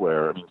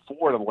elsewhere,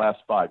 4 out of the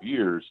last 5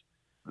 years,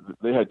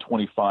 they had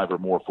 25 or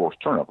more forced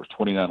turnovers.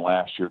 29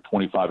 last year,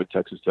 25 at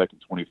Texas Tech in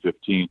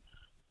 2015,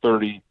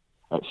 30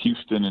 at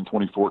Houston in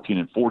 2014,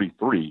 and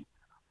 43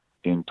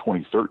 in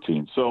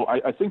 2013. So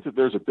I think that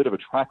there's a bit of a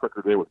track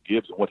record there with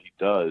Gibbs and what he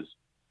does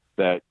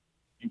that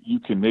you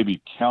can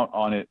maybe count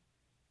on it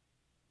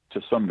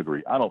to some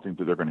degree. I don't think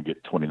that they're going to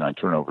get 29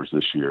 turnovers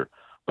this year,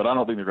 but I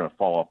don't think they're going to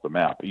fall off the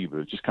map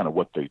either. It's just kind of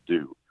what they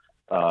do.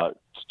 To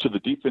the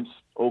defense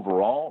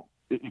overall,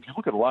 if you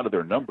look at a lot of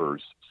their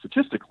numbers,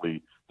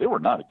 statistically, they were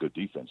not a good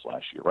defense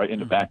last year, right?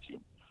 In a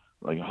vacuum,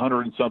 like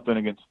 100 and something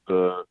against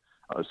the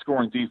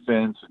scoring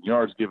defense and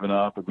yards given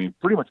up. I mean,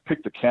 pretty much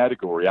picked a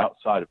category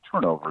outside of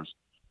turnovers.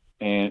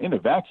 And in a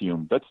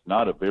vacuum, that's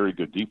not a very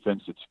good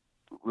defense. It's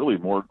really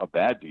more a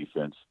bad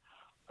defense.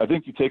 I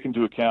think you take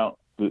into account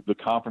the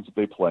conference that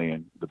they play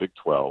in, the Big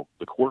 12,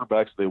 the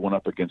quarterbacks they went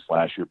up against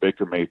last year,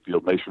 Baker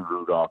Mayfield, Mason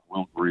Rudolph,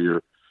 Will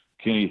Grier,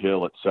 Kenny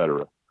Hill, et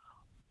cetera.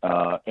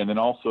 And then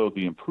also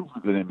the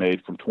improvement that they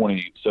made from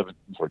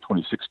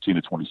 2016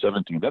 to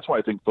 2017. That's why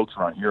I think folks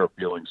around here are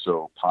feeling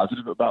so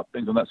positive about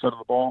things on that side of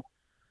the ball.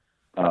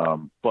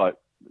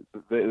 But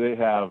they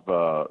have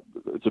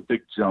it's a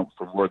big jump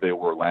from where they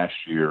were last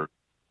year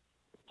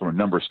from a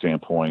number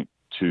standpoint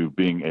to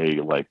being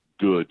a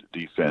good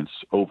defense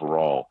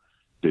overall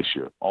this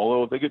year.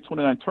 Although if they get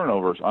 29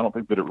 turnovers, I don't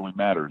think that it really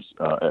matters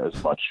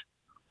as much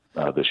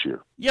this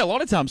year. Yeah, a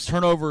lot of times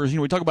turnovers,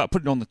 we talk about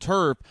putting on the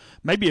turf.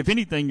 Maybe if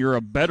anything, you're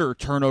a better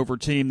turnover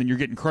team than you're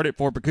getting credit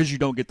for because you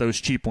don't get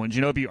those cheap ones.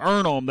 If you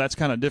earn them, that's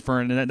kind of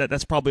different, and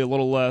that's probably a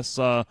little less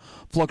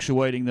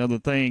fluctuating than other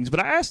things. But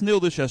I asked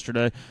Neal this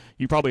yesterday.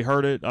 You probably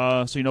heard it,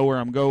 so you know where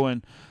I'm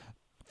going.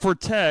 For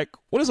Tech,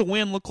 what does a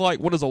win look like?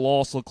 What does a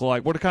loss look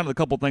like? What are kind of the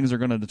couple things that are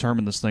going to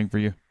determine this thing for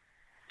you?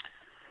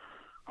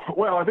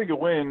 Well, I think a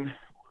win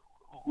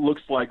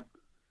looks like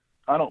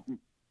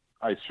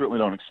I certainly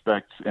don't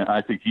expect, and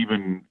I think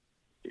even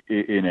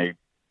in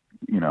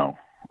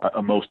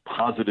a most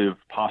positive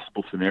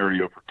possible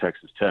scenario for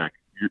Texas Tech,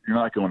 you're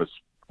not going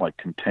to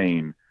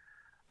contain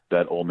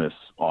that Ole Miss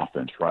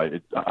offense,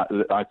 right?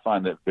 I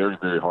find that very,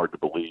 very hard to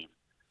believe.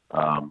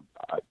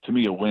 To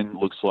me, a win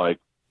looks like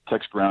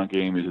Tech's ground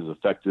game is as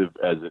effective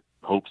as it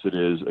hopes it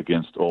is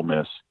against Ole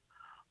Miss.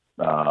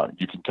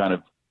 You can kind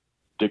of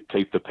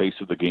dictate the pace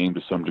of the game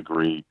to some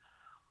degree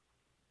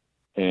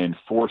and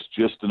force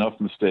just enough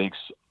mistakes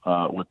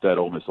with that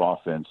Ole Miss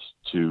offense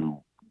to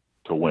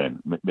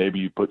win. Maybe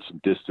you put some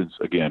distance,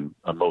 again,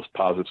 a most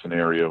positive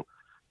scenario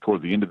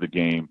toward the end of the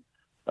game,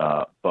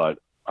 but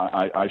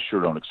I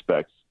sure don't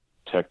expect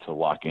Tech to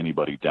lock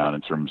anybody down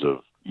in terms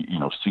of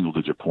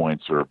single-digit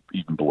points or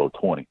even below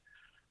 20.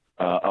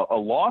 A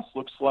loss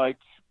looks like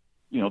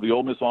the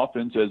Ole Miss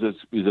offense is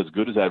as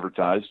good as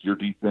advertised. Your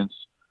defense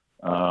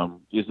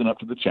isn't up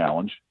to the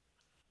challenge.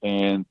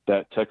 And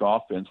that Tech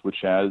offense, which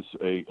has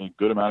a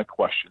good amount of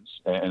questions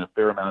and a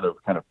fair amount of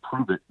kind of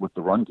prove it with the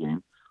run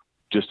game,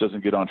 just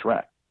doesn't get on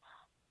track.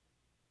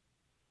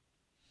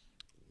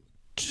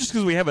 Just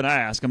because we haven't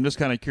asked, I'm just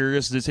kind of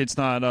curious. It's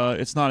not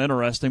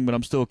interesting, but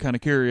I'm still kind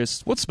of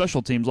curious. What's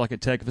special teams like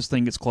at Tech if this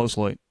thing gets close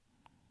late?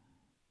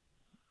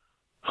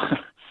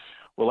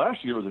 Well,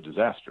 last year was a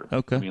disaster.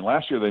 Okay. I mean,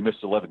 last year they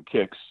missed 11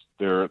 kicks.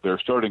 Their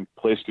starting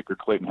place kicker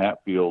Clayton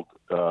Hatfield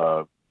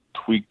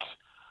tweaked.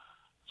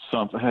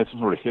 Had some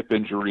sort of hip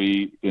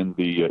injury in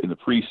the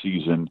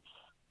preseason,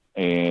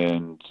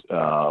 and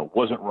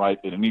wasn't right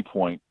at any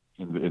point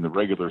in the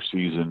regular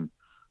season.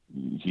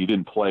 He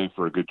didn't play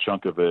for a good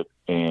chunk of it,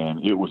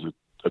 and it was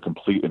a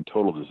complete and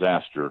total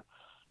disaster.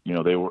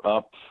 They were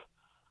up,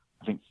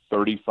 I think,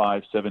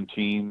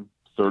 35-17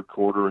 third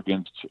quarter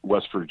against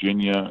West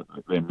Virginia.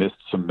 They missed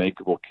some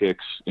makeable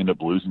kicks, ended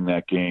up losing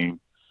that game.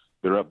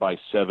 They're up by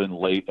 7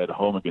 late at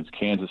home against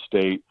Kansas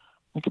State.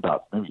 I think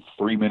about maybe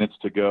 3 minutes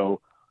to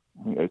go.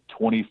 A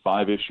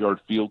 25-ish yard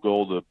field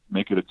goal to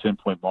make it a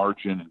 10-point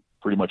margin and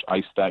pretty much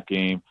ice that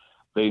game.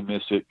 They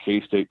miss it.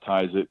 K-State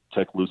ties it.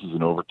 Tech loses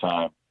in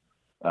overtime.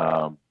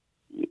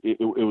 It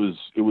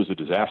was a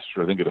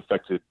disaster. I think it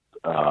affected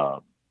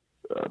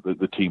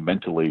the team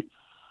mentally.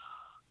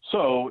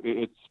 So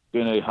it's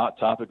been a hot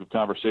topic of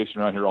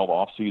conversation around here all the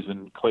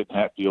offseason. Clayton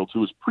Hatfield,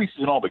 who was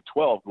preseason All Big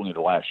 12 going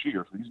into last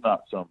year, so he's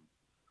not some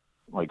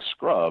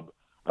scrub.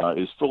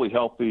 Is fully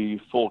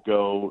healthy, full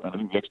go, and I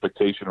think the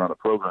expectation around the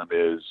program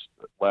is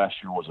last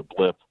year was a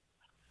blip,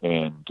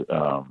 and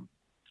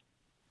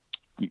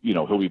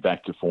he'll be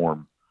back to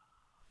form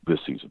this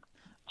season.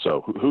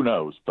 So who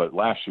knows? But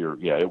last year,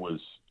 yeah, it was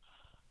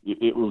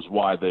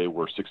why they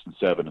were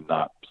 6-7 and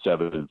not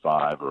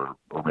 7-5 or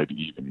maybe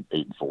even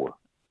 8-4.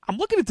 I'm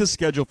looking at this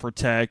schedule for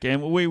Tech,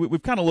 and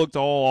we've kind of looked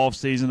all off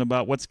season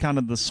about what's kind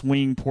of the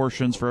swing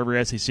portions for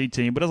every SEC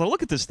team. But as I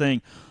look at this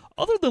thing,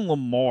 other than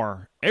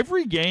Lamar,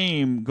 every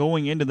game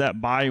going into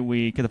that bye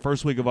week in the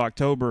first week of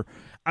October,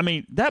 I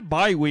mean, that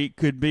bye week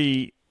could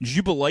be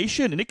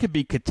jubilation and it could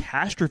be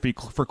catastrophe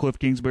for Cliff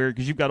Kingsbury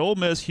because you've got Ole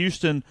Miss,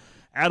 Houston,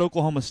 at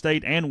Oklahoma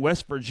State, and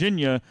West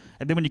Virginia.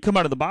 And then when you come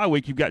out of the bye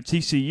week, you've got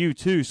TCU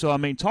too. So,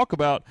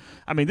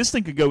 this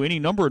thing could go any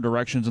number of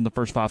directions in the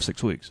first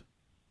 5-6 weeks.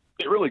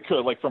 It really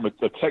could, from a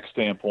Tech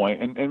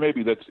standpoint, and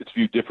maybe it's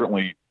viewed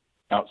differently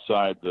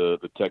outside the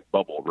Tech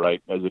bubble,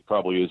 right, as it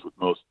probably is with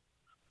most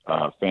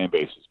fan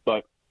bases.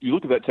 But you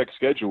look at that Tech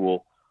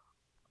schedule,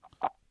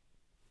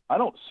 I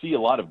don't see a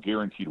lot of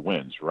guaranteed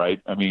wins,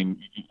 right? I mean,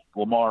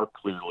 Lamar,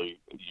 clearly,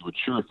 you would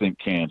sure think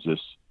Kansas.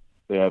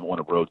 They haven't won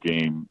a road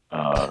game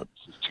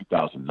since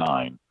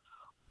 2009.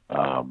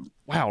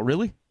 Wow,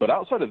 really? But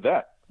outside of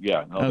that,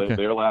 yeah. No, okay.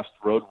 Their last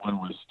road win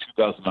was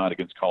 2009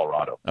 against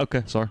Colorado.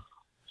 Okay, sorry.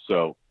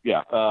 So,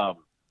 yeah.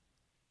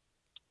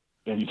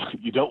 and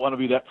you don't want to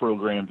be that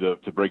program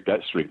to break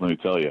that streak, let me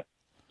tell you.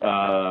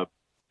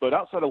 But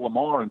outside of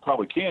Lamar and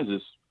probably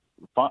Kansas,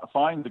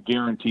 find the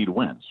guaranteed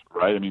wins,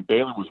 right? I mean,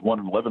 Baylor was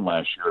 1-11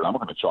 last year, and I'm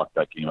not going to chalk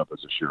that game up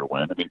as a sure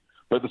win. I mean,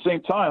 but at the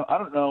same time, I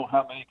don't know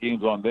how many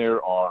games on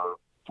there are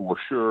for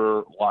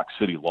sure lock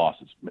city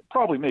losses.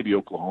 Probably maybe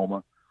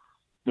Oklahoma,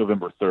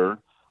 November 3rd.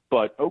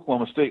 But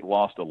Oklahoma State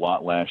lost a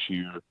lot last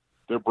year.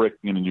 They're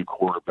breaking in a new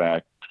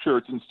quarterback. Sure,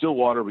 it's in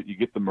Stillwater, but you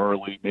get them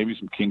early. Maybe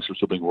some kinks are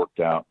still being worked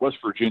out. West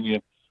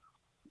Virginia,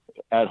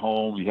 at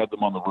home, you had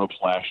them on the ropes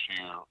last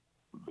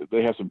year.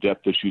 They have some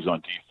depth issues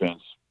on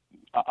defense.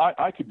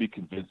 I could be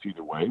convinced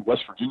either way.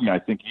 West Virginia, I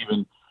think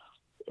even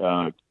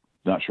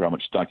not sure how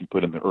much stock you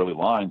put in the early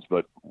lines,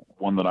 but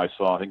one that I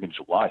saw, I think in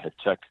July, had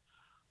Tech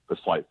a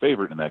slight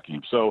favorite in that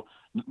game. So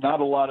not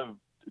a lot of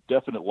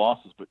definite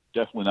losses, but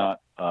definitely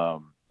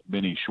not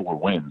many sure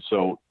wins.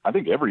 So I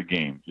think every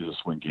game is a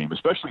swing game,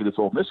 especially this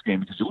Ole Miss game,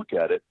 because you look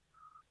at it,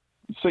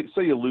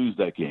 say you lose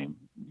that game.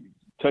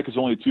 Tech is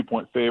only a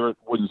 2-point favorite.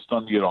 Wouldn't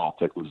stun me at all if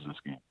Tech loses this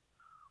game.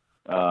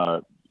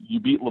 You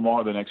beat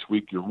Lamar the next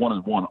week, you're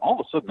 1-1. All of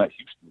a sudden, that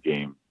Houston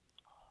game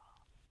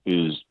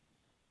is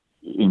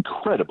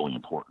incredibly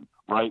important,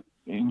 right?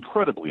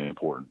 Incredibly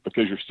important,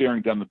 because you're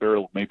staring down the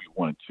barrel of maybe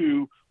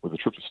 1-2 with a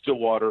trip to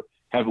Stillwater.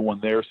 Haven't won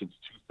there since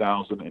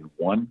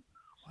 2001.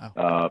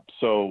 Wow.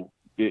 So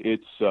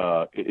it's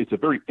a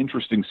very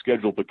interesting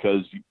schedule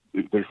because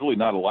there's really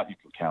not a lot you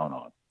can count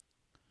on.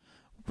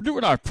 We're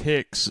doing our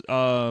picks.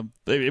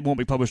 It won't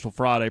be published till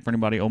Friday for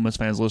anybody Ole Miss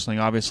fans listening,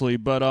 obviously.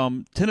 But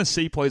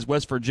Tennessee plays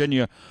West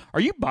Virginia. Are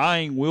you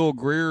buying Will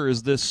Grier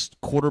as this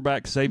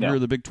quarterback savior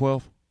of the Big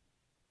 12?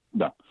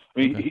 No. I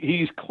mean,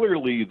 he's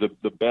clearly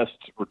the best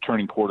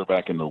returning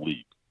quarterback in the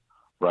league,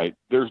 right?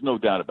 There's no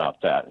doubt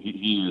about that.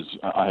 He is.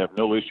 I have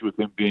no issue with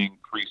him being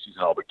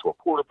preseason All Big 12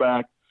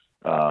 quarterback.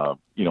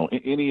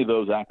 Any of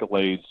those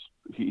accolades,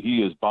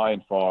 he is by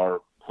and far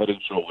head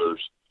and shoulders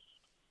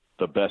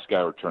the best guy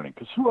returning,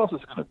 because who else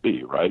is it going to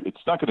be, right? It's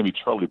not going to be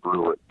Charlie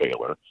Brewer at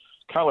Baylor.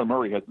 Kyler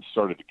Murray hasn't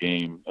started a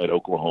game at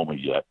Oklahoma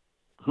yet.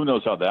 Who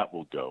knows how that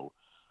will go?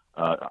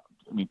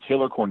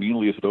 Taylor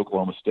Cornelius at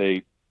Oklahoma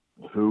State,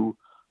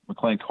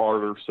 McLean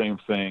Carter, same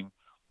thing.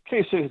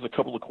 K-State has a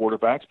couple of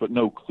quarterbacks, but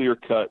no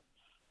clear-cut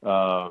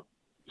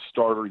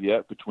starter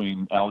yet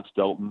between Alex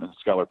Delton and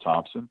Skylar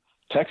Thompson.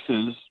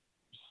 Texas,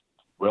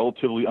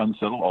 relatively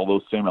unsettled,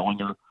 although Sam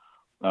Ehlinger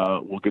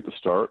will get the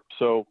start.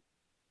 So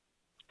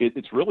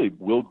it's really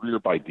Will Grier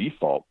by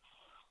default.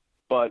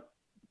 But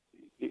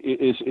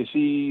is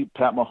he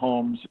Pat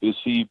Mahomes? Is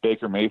he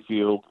Baker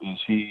Mayfield? Is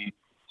he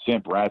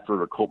Sam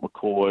Bradford or Colt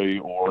McCoy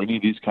or any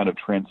of these kind of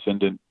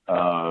transcendent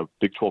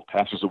Big 12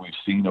 passers that we've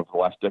seen over the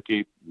last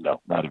decade?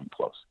 No, not even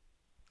close.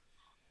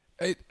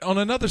 Hey, on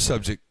another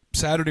subject,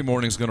 Saturday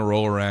morning is going to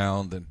roll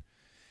around, and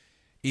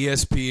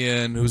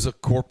ESPN, who's a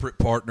corporate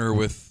partner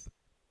with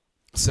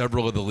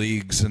several of the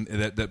leagues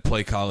that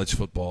play college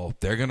football,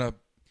 they're going to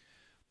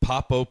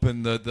pop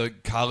open the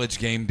college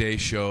game day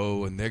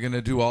show, and they're going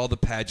to do all the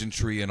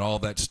pageantry and all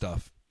that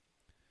stuff.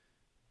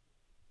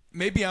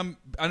 Maybe I'm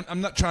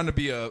not trying to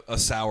be a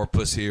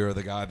sourpuss here, or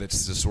the guy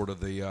that's just sort of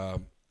the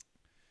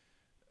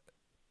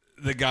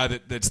guy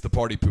that's the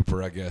party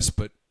pooper, I guess.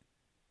 But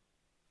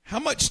how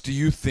much do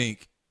you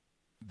think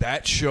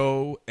that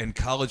show and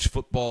college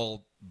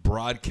football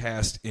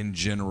broadcast in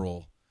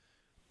general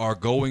are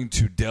going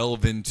to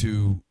delve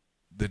into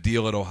the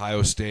deal at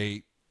Ohio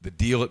State, the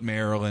deal at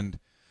Maryland,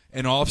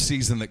 an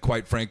offseason that,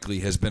 quite frankly,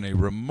 has been a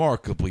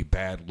remarkably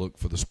bad look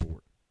for the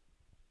sport?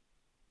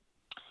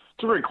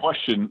 It's a great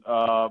question.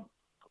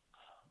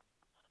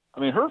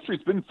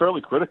 Herbstreit's been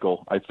fairly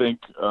critical, I think,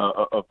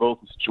 of both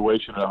the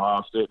situation at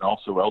Ohio State and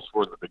also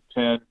elsewhere in the Big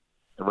Ten.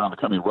 Around the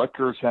country,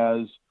 Rutgers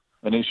has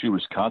an issue.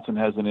 Wisconsin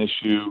has an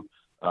issue.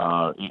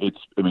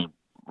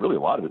 Really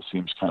a lot of it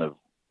seems kind of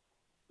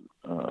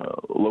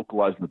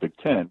localized in the Big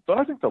Ten. But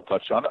I think they'll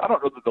touch on it. I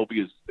don't know that they'll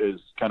be as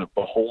kind of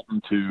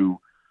beholden to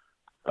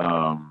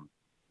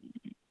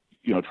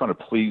trying to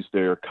please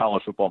their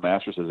college football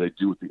masters as they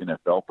do with the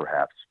NFL,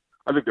 perhaps.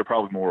 I think they're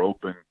probably more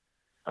open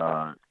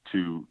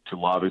to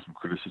lobbying some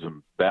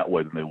criticism that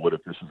way than they would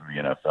if this was in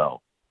the NFL.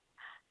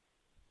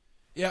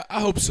 Yeah, I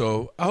hope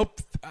so. I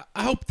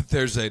hope that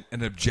there's an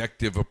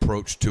objective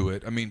approach to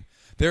it. I mean,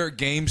 there are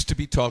games to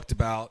be talked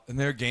about, and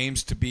there are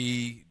games to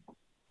be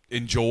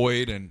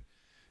enjoyed and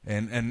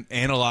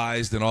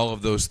analyzed and all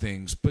of those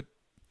things. But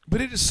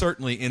it is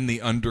certainly in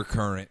the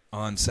undercurrent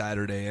on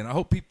Saturday, and I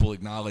hope people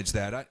acknowledge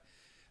that.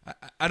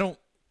 I don't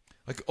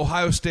like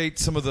Ohio State.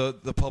 Some of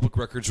the public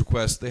records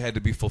requests, they had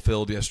to be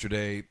fulfilled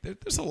yesterday.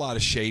 There's a lot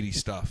of shady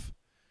stuff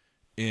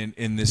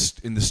in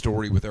the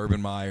story with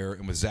Urban Meyer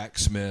and with Zach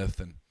Smith.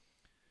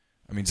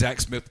 And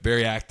Zach Smith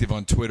very active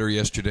on Twitter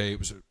yesterday. It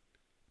was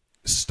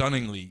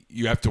stunningly.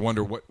 You have to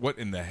wonder what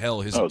in the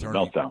hell his attorney.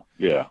 Meltdown.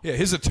 Yeah,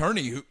 his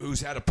attorney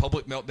who's had a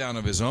public meltdown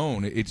of his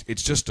own.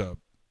 It's just a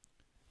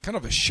kind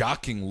of a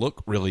shocking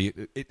look, really.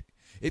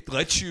 It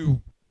lets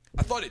you.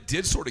 I thought it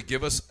did sort of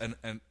give us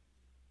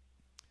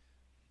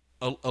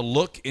a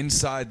look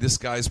inside this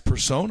guy's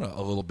persona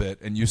a little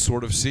bit, and you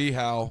sort of see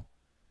how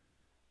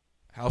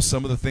how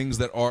some of the things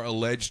that are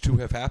alleged to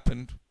have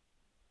happened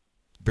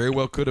very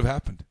well could have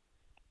happened.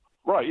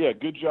 Right, yeah,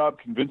 good job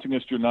convincing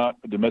us you're not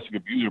a domestic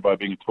abuser by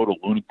being a total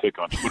lunatic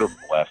on Twitter for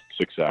the last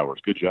 6 hours.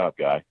 Good job,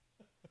 guy.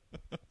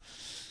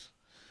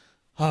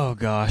 Oh,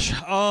 gosh.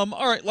 All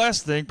right,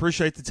 last thing.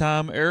 Appreciate the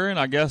time, Aaron.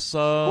 I guess,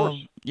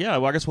 yeah,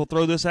 well, I guess we'll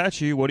throw this at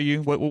you.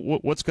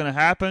 What's going to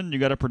happen? You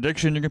got a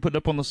prediction you're going to put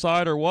up on the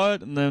side or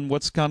what? And then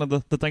what's kind of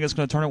the thing that's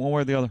going to turn it one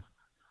way or the other?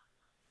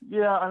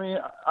 Yeah, I mean,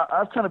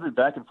 I've kind of been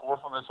back and forth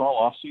on this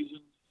all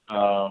offseason.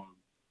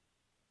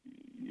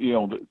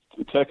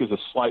 The Tech is a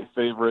slight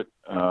favorite.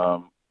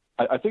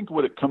 I think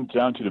what it comes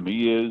down to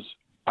me is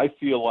I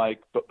feel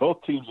like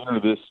both teams enter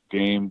this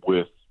game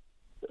with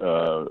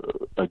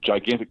a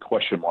gigantic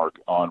question mark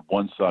on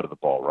one side of the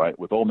ball, right?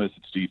 With Ole Miss,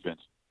 it's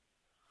defense.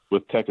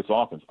 With Tech, it's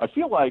offense. I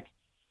feel like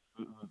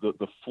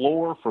the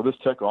floor for this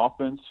Tech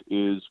offense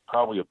is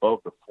probably above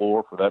the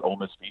floor for that Ole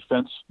Miss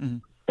defense. Mm-hmm.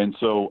 And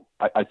so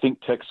I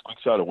think Tech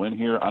squeaks out a win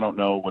here. I don't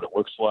know what it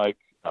looks like.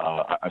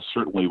 I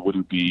certainly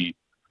wouldn't be,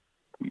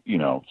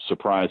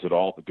 surprised at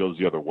all if it goes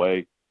the other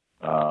way.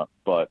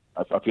 But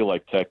I feel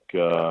like Tech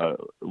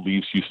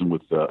leaves Houston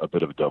with a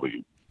bit of a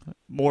W.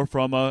 More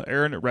from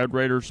Aaron at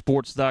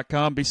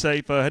RedRaidersports.com. Be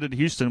safe. Headed to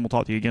Houston. We'll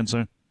talk to you again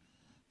soon.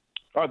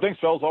 All right. Thanks,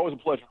 fellas. Always a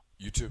pleasure.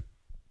 You too.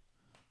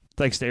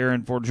 Thanks to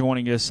Aaron for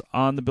joining us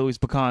on the Billy's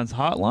Pecans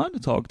hotline to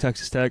talk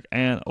Texas Tech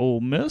and Ole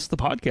Miss. The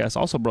podcast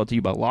also brought to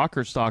you by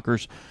Locker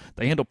Stockers.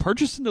 They handle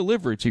purchase and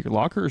delivery to your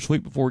locker or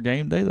suite before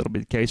game day. That'll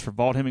be the case for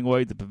Vaught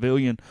Hemingway, the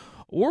Pavilion,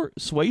 or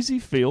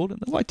Swayze Field. And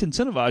they'd like to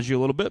incentivize you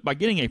a little bit by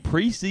getting a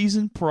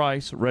preseason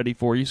price ready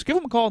for you. So give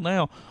them a call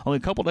now. Only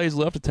a couple days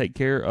left to take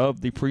care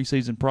of the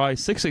preseason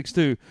price.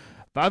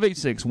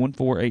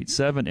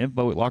 662-586-1487.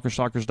 Info at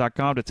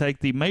lockerstockers.com to take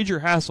the major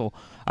hassle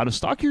out of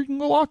stocking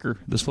your locker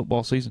this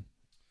football season.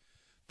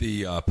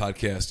 The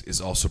podcast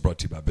is also brought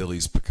to you by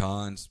Billy's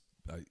Pecans.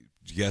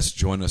 Yes,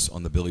 join us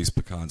on the Billy's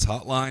Pecans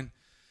hotline.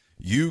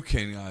 You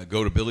can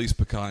go to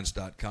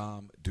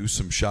billyspecans.com, do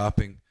some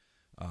shopping.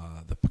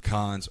 The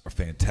pecans are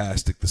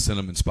fantastic. The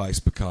cinnamon spice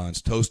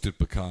pecans, toasted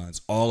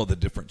pecans, all of the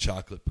different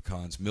chocolate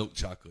pecans, milk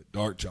chocolate,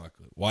 dark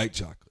chocolate, white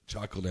chocolate,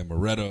 chocolate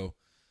amaretto,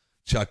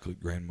 chocolate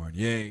Grand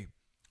Marnier,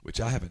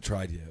 which I haven't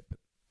tried yet, but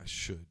I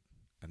should.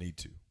 I need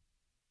to.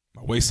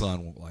 My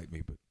waistline won't like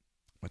me, but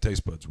my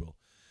taste buds will.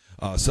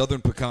 Southern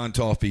pecan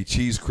toffee,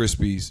 cheese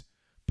krispies,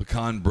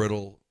 pecan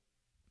brittle,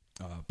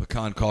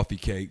 pecan coffee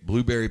cake,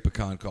 blueberry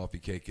pecan coffee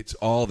cake. It's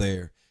all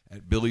there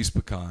at Billy's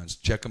Pecans.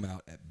 Check them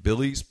out at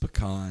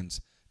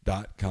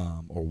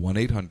billyspecans.com or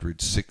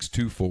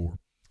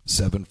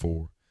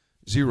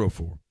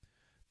 1-800-624-7404.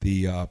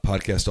 The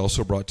podcast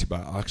also brought to you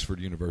by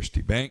Oxford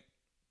University Bank.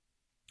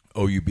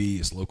 OUB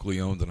is locally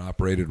owned and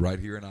operated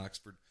right here in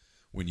Oxford.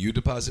 When you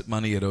deposit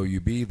money at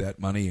OUB, that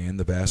money and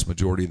the vast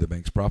majority of the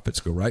bank's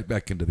profits go right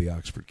back into the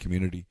Oxford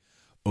community.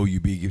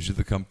 OUB gives you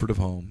the comfort of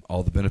home,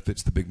 all the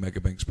benefits the big mega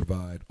banks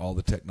provide, all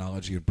the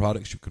technology and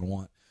products you can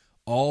want,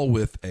 all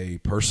with a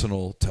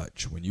personal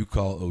touch. When you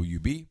call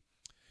OUB,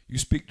 you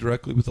speak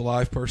directly with a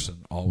live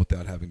person, all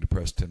without having to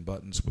press 10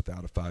 buttons,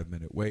 without a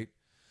 5-minute wait.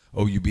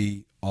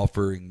 OUB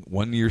offering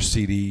 1-year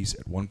CDs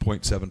at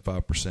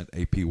 1.75%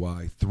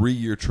 APY,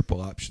 3-year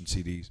triple option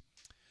CDs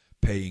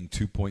paying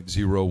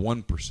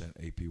 2.01%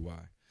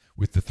 APY.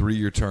 With the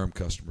 3-year term,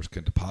 customers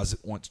can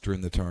deposit once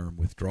during the term,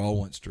 withdraw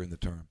once during the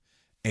term,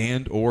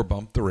 and or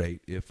bump the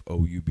rate if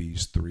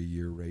OUB's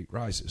 3-year rate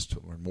rises.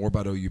 To learn more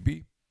about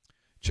OUB,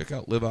 check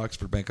out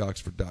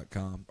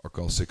liveoxfordbankoxford.com or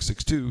call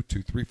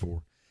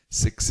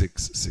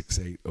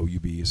 662-234-6668.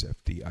 OUB is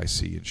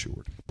FDIC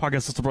insured.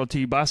 Podcast also brought to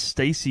you by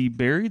Stacy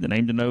Berry, the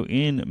name to know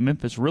in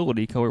Memphis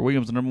Realty. Keller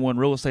Williams, the #1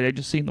 real estate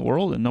agency in the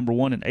world and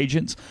 #1 in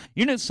agents,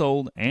 units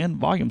sold, and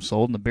volume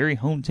sold. And the Berry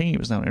home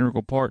team is now an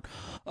integral part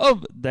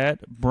of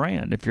that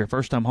brand. If you're a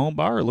first-time home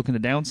buyer looking to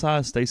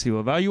downsize, Stacy will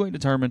evaluate and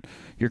determine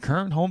your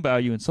current home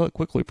value and sell it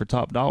quickly for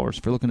top dollars.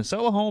 If you're looking to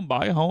sell a home,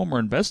 buy a home, or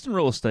invest in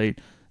real estate,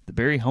 the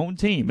Berry home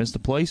team is the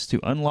place to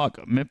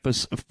unlock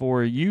Memphis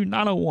for you.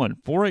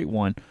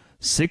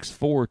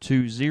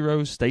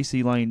 901-481-6420.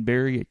 Stacy Lane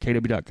Berry at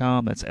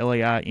KW.com. That's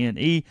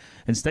LAINE.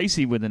 And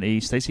Stacy with an E.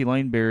 Stacy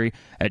Lane Berry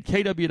at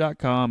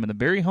KW.com. And the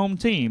Berry home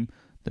team,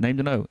 the name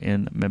to know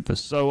in Memphis.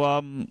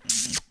 So,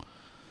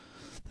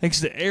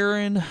 thanks to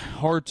Aaron.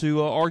 Hard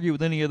to argue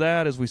with any of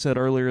that. As we said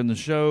earlier in the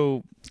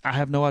show, I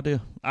have no idea.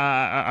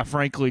 I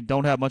frankly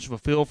don't have much of a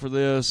feel for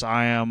this.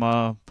 I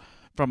am,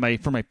 from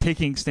a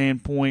picking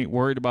standpoint,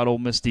 worried about Ole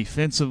Miss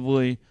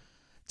defensively.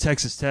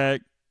 Texas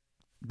Tech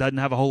doesn't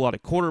have a whole lot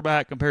of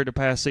quarterback compared to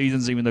past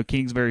seasons, even though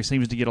Kingsbury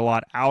seems to get a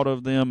lot out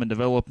of them and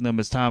develop them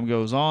as time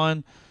goes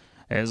on.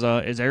 As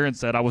Aaron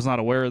said, I was not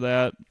aware of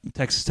that.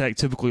 Texas Tech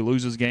typically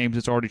loses games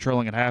it's already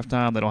trailing at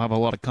halftime. They don't have a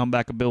lot of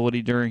comeback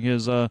ability during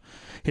his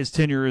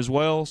tenure as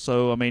well.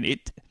 So, I mean,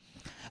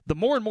 the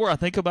more and more I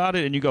think about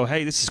it and you go,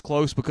 hey, this is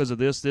close because of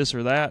this,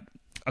 or that,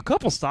 a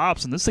couple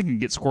stops and this thing can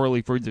get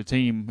squirrely for either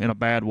team in a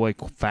bad way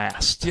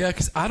fast. Yeah,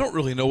 because I don't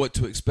really know what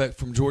to expect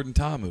from Jordan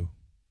Ta'amu.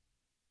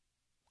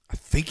 I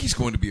think he's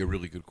going to be a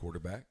really good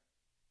quarterback.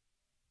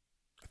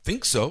 I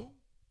think so.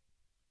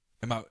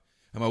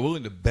 Am I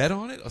willing to bet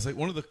on it? I was like,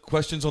 one of the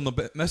questions on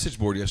the message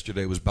board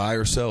yesterday was buy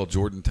or sell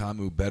Jordan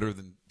Ta'amu better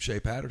than Shea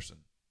Patterson.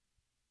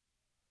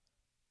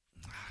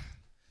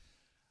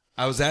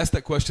 I was asked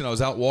that question. I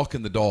was out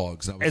walking the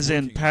dogs. As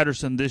in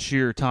Patterson this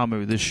year,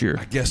 Ta'amu this year.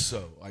 I guess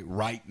so. Like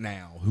right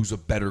now, who's a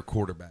better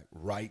quarterback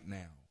right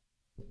now?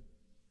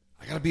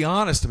 I got to be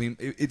honest. I mean,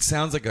 it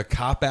sounds like a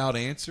cop-out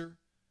answer.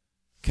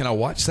 Can I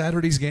watch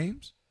Saturday's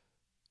games?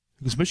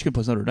 Because Michigan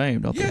plays Notre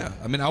Dame, don't they? Yeah.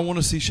 I mean, I want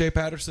to see Shea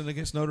Patterson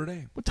against Notre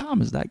Dame. What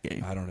time is that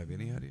game? I don't have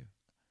any idea.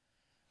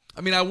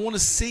 I mean, I want to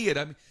see it.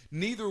 I mean,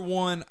 neither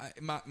one.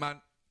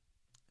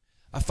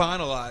 I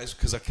finalized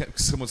because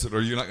someone said,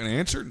 "Are you not going to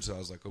answer it?" And so I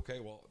was like, "Okay,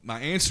 well, my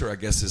answer, I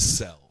guess, is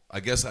sell. I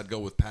guess I'd go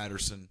with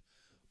Patterson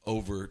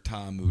over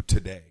Ta'amu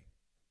today,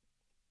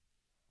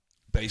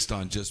 based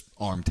on just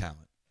arm talent."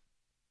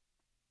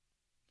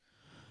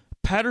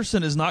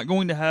 Patterson is not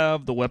going to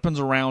have the weapons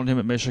around him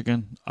at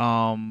Michigan.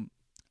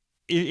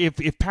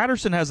 If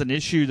Patterson has an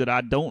issue that I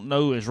don't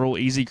know is real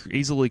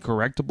easily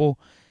correctable,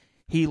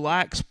 he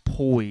lacks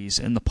poise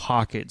in the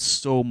pocket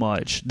so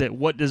much that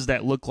what does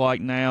that look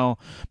like now?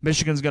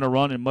 Michigan's going to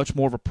run in much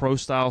more of a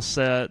pro-style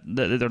set.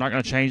 They're not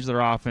going to change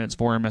their offense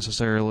for him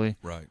necessarily.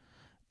 Right.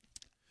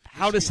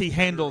 How does he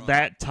handle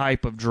that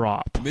type of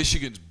drop?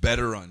 Michigan's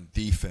better on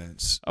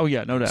defense. Oh,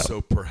 yeah, no doubt.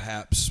 So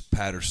perhaps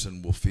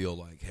Patterson will feel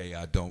like, hey,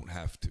 I don't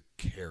have to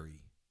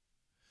carry.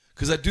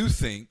 Because I do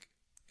think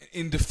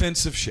in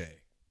defense of Shea,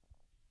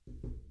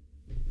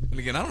 and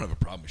again, I don't have a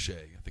problem with Shea.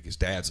 I think his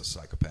dad's a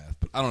psychopath,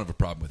 but I don't have a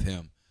problem with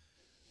him.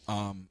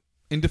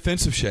 In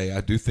defense of Shea,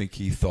 I do think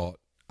he thought,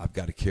 I've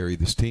got to carry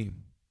this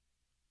team.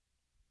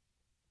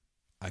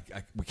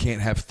 We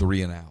can't have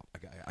 3 and out.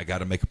 I got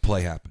to make a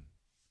play happen.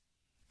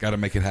 Got to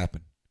make it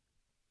happen.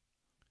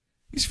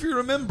 Because if you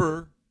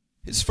remember,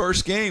 his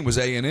first game was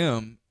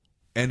A&M,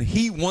 and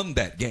he won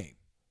that game.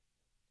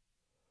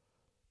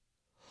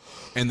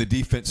 And the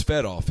defense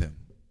fed off him.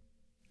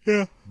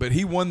 Yeah. But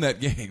he won that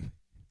game.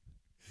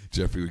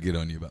 Jeffrey would get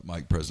on you about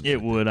Mike President.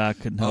 It would. I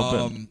couldn't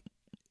help it.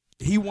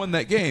 He won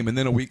that game, and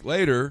then a week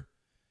later,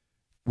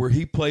 where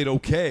he played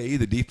okay,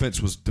 the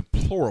defense was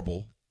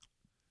deplorable,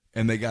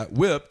 and they got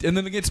whipped. And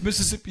then against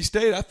Mississippi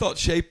State, I thought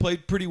Shea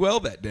played pretty well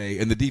that day,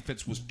 and the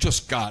defense was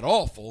just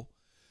god-awful.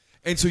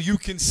 And so you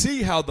can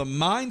see how the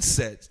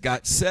mindset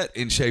got set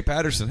in Shea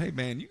Patterson. Hey,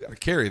 man, you got to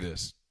carry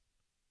this.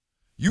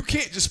 You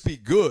can't just be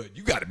good.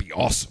 You got to be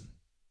awesome.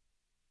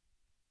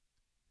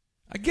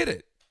 I get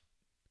it.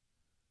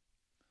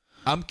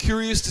 I'm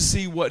curious to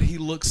see what he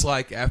looks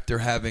like after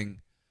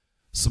having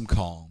some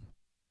calm.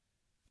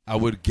 I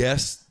would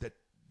guess that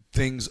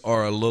things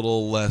are a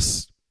little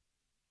less.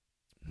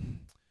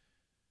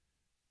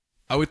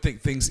 I would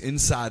think things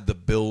inside the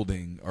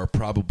building are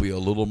probably a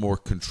little more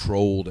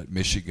controlled at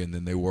Michigan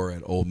than they were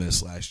at Ole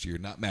Miss last year.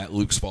 Not Matt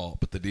Luke's fault,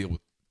 but the deal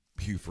with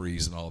Hugh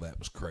Freeze and all that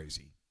was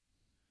crazy.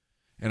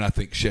 And I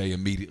think Shea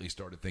immediately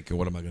started thinking,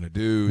 what am I going to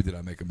do? Did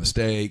I make a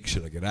mistake?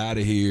 Should I get out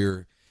of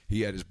here?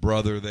 He had his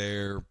brother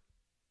there.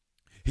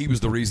 He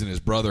was the reason his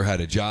brother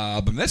had a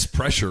job. And that's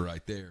pressure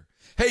right there.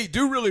 Hey,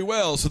 do really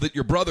well so that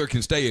your brother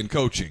can stay in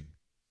coaching.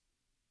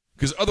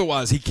 Because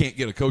otherwise he can't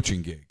get a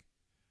coaching gig.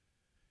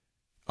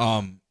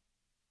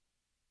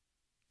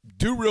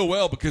 Do real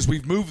well because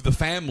we've moved the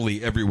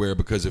family everywhere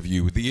because of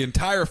you. The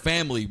entire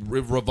family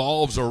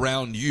revolves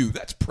around you.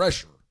 That's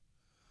pressure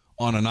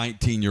on a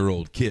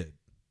 19-year-old kid.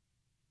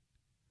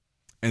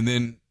 And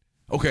then,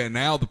 okay,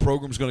 now the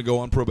program's going to go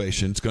on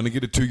probation. It's going to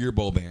get a 2-year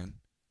bowl ban.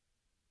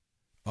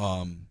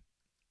 Are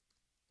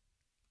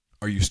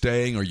you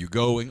staying? Are you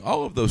going?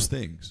 All of those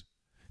things.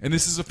 And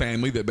this is a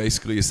family that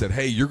basically has said,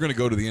 hey, you're going to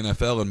go to the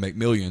NFL and make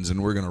millions,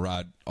 and we're going to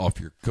ride off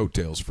your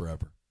coattails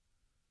forever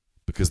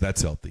because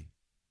that's healthy.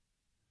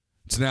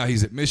 So now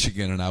he's at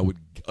Michigan, and I would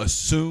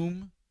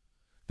assume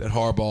that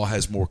Harbaugh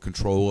has more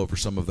control over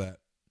some of that,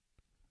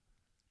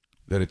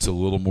 that it's a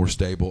little more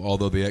stable,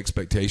 although the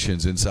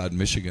expectations inside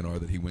Michigan are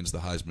that he wins the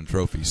Heisman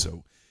Trophy.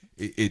 So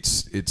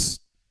it's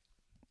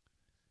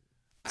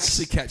I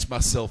actually catch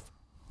myself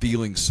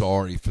feeling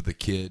sorry for the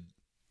kid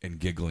and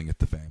giggling at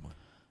the family.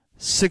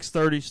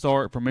 6:30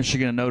 start for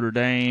Michigan and Notre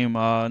Dame.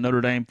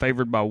 Notre Dame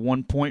favored by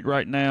 1 point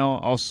right now.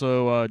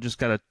 Also, just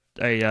got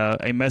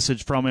a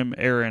message from him.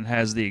 Aaron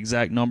has the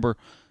exact number.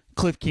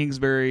 Cliff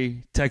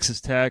Kingsbury,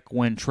 Texas Tech,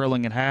 when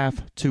trailing at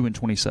half,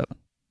 2-27.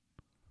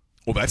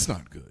 Well, that's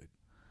not good.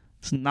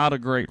 It's not a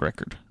great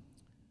record.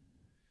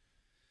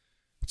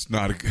 It's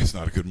not a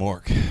good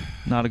mark.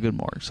 Not a good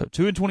mark. So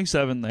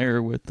 2-27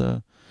 there with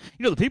the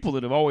people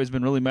that have always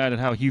been really mad at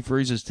how Hugh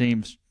Freeze's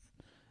teams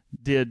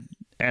did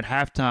at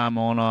halftime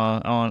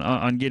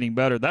on getting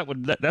better.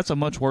 That's a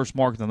much worse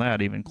mark than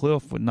that. Even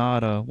Cliff would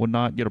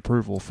not get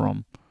approval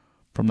from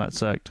that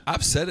sect.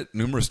 I've said it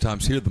numerous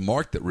times here. The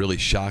mark that really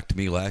shocked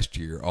me last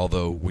year,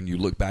 although when you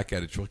look back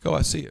at it, you're like, oh,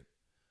 I see it.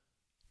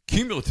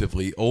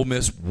 Cumulatively, Ole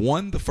Miss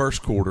won the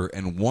first quarter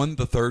and won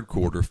the third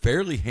quarter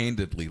fairly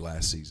handedly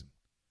last season.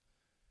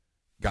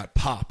 Got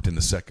popped in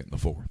the second and the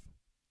fourth.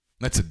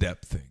 That's a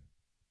depth thing.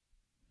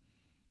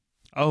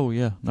 Oh,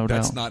 yeah, no doubt.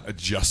 That's not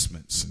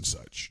adjustments and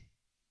such.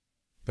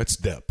 That's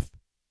depth.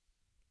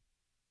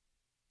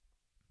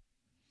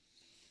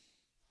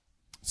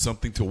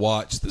 something to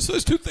watch. So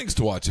there's two things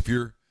to watch. If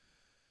you're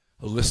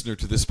a listener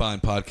to this fine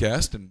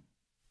podcast and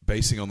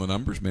basing on the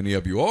numbers, many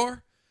of you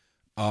are.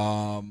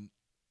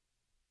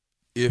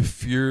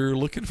 If you're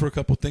looking for a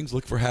couple things,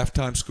 look for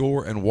halftime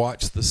score and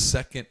watch the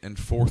second and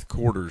fourth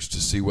quarters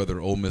to see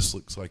whether Ole Miss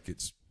looks like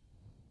it's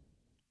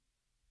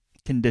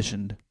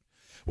conditioned.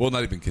 Well,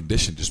 not even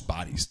conditioned, just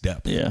body's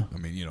depth. Yeah. I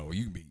mean, you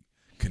can be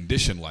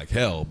conditioned like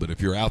hell, but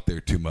if you're out there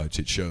too much,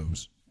 it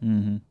shows.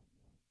 Mm-hmm.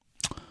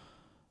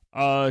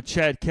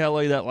 Chad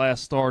Kelly, that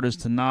last start is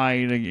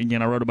tonight.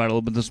 Again, I wrote about it a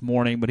little bit this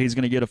morning, but he's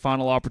going to get a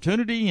final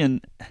opportunity.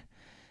 And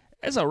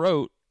as I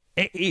wrote,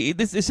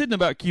 this isn't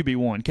about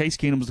QB1. Case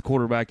Keenum's the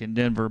quarterback in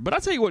Denver. But I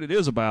tell you what it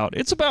is about.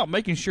 It's about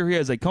making sure he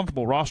has a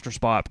comfortable roster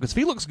spot, because if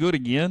he looks good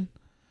again,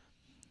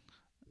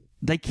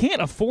 they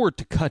can't afford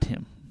to cut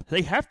him.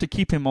 They have to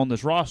keep him on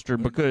this roster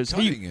because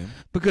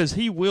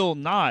he will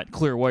not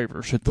clear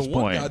waivers at this point.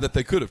 The one guy that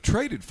they could have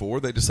traded for,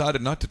 they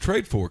decided not to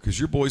trade for because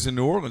your boys in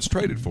New Orleans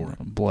traded for him.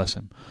 Bless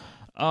him.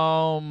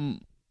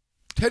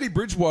 Teddy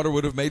Bridgewater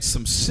would have made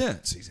some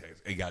sense.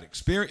 He got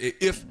experience.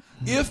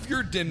 If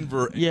you're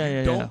Denver and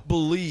you don't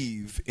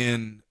believe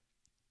in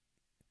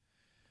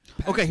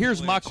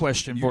here's my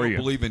question for you.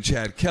 Don't believe in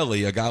Chad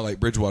Kelly, a guy like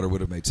Bridgewater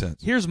would have made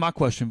sense. Here's my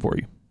question for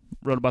you.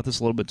 Wrote about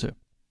this a little bit too.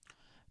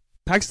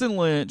 Paxton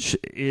Lynch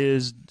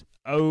is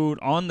owed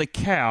on the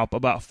cap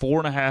about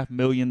 $4.5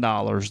 million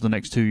the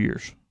next 2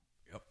 years.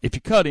 Yep. If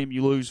you cut him,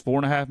 you lose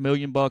 $4.5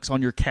 million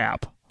on your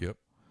cap. Yep.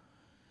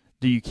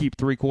 Do you keep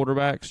 3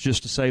 quarterbacks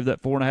just to save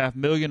that $4.5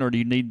 million, or do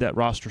you need that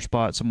roster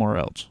spot somewhere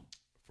else?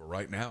 For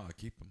right now, I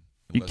keep him.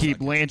 You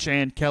keep Lynch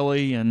and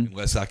Kelly,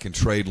 unless I can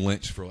trade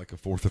Lynch for like a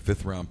 4th or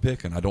 5th round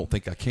pick, and I don't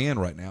think I can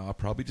right now. I'll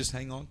probably just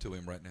hang on to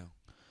him right now.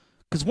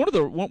 Because one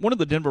of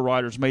the Denver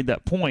writers made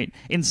that point.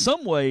 In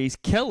some ways,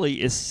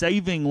 Kelly is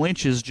saving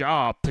Lynch's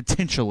job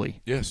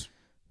potentially. Yes.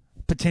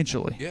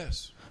 Potentially.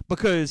 Yes.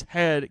 Because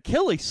had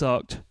Kelly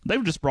sucked, they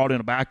would just brought in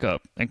a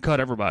backup and cut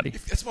everybody.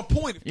 That's my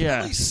point. If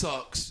Kelly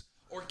sucks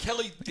or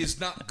Kelly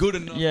is not good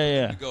enough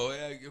to go,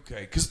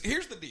 okay. Because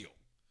here's the deal: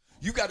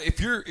 you got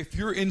if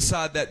you're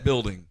inside that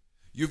building,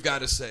 you've got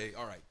to say,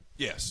 all right,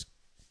 yes,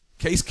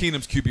 Case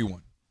Keenum's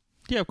QB1.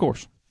 Yeah, of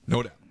course,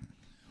 no doubt.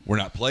 We're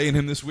not playing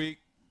him this week.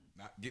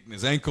 Getting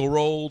his ankle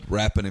rolled,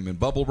 wrapping him in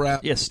bubble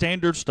wrap. Yeah,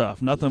 standard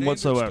stuff. Nothing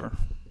whatsoever.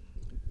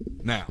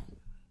 Now,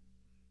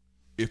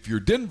 if you're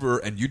Denver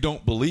and you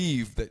don't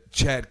believe that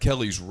Chad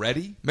Kelly's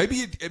ready, maybe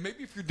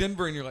if you're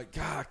Denver and you're like,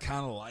 God, I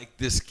kind of like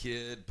this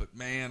kid, but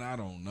man, I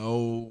don't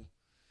know.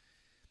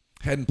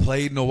 Hadn't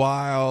played in a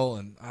while,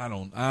 and I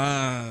don't.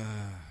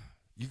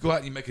 You go out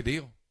and you make a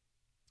deal.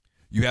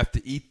 You have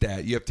to eat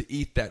that. You have to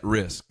eat that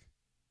risk.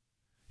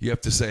 You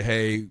have to say,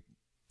 hey,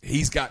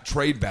 he's got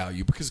trade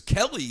value, because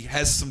Kelly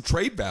has some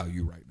trade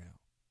value right now.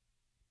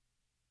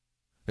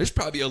 There's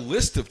probably a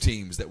list of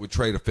teams that would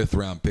trade a 5th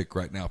round pick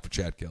right now for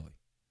Chad Kelly.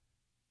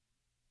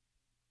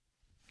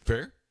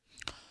 Fair?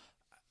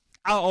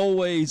 I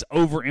always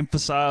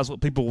overemphasize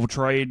what people will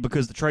trade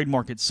because the trade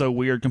market's so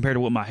weird compared to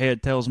what my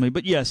head tells me.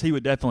 But yes, he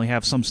would definitely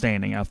have some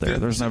standing out there.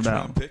 There's no doubt. 5th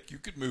round pick, you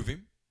could move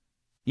him.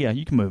 Yeah,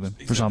 you can move him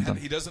for something.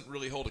 He doesn't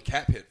really hold a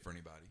cap hit for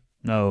anybody.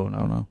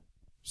 No.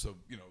 So,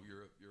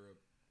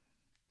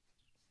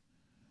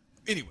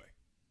 Anyway,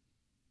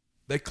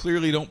 they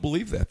clearly don't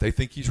believe that. They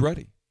think he's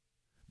ready.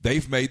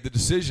 They've made the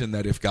decision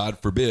that if, God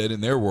forbid, in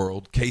their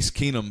world, Case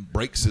Keenum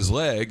breaks his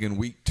leg in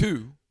week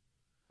 2,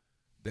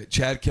 that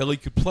Chad Kelly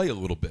could play a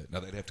little bit. Now,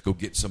 they'd have to go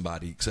get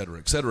somebody, et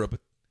cetera, but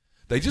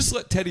they just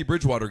let Teddy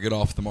Bridgewater get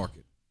off the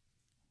market.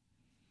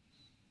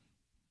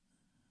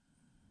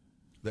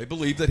 They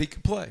believe that he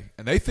can play,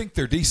 and they think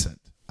they're decent.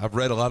 I've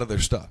read a lot of their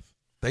stuff.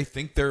 They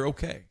think they're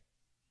okay.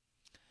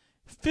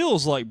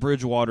 Feels like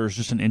Bridgewater is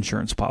just an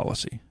insurance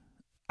policy.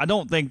 I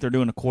don't think they're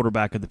doing a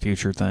quarterback of the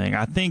future thing.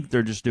 I think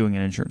they're just doing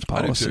an insurance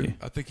policy. I do too.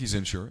 I think he's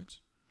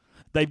insurance.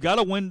 They've got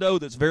a window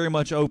that's very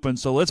much open,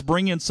 so let's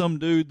bring in some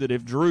dude that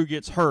if Drew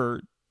gets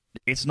hurt,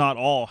 it's not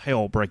all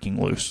hell breaking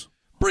loose.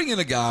 Bring in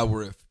a guy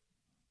where if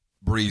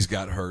Breeze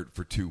got hurt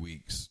for 2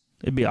 weeks,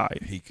 it'd be all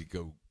right. He could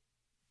go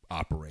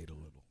operate a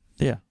little.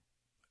 Yeah.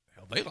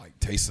 Hell, they like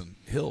Taysom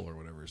Hill or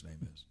whatever his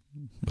name is.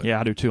 But, yeah,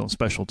 I do too on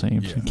special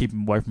teams. Yeah. Keep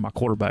him away from my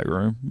quarterback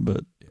room,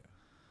 but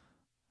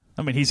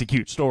I mean, he's a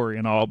cute story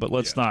and all, but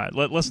let's not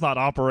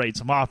operate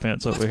some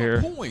offense over here.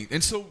 That's my point.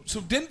 And so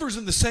Denver's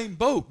in the same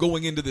boat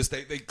going into this.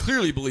 They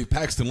clearly believe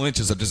Paxton Lynch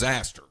is a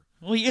disaster.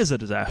 Well, he is a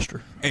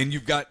disaster. And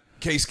you've got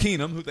Case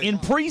Keenum, who in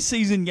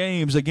preseason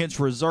games against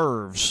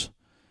reserves,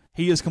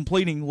 he is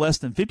completing less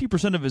than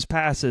 50% of his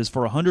passes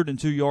for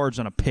 102 yards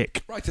and a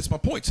pick. Right, that's my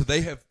point. So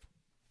they have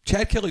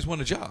Chad Kelly's won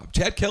a job.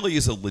 Chad Kelly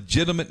is a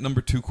legitimate number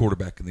 2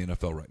 quarterback in the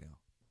NFL right now.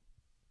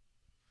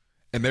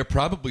 And they're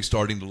probably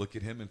starting to look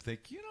at him and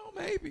think,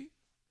 maybe.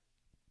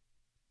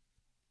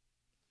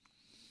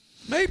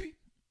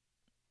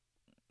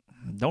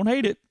 Don't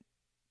hate it.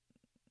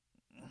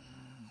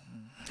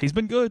 He's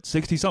been good,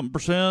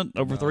 60-something%,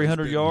 over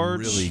 300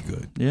 yards. Really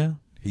good. Yeah.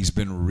 He's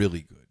been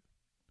really good.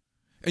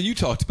 And you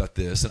talked about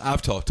this, and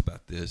I've talked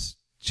about this.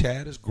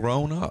 Chad has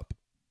grown up.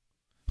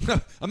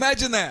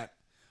 Imagine that.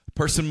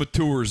 Person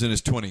matures in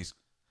his 20s.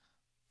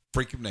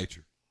 Freak of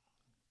nature.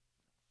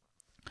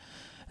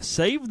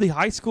 Save the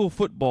high school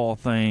football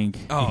thing.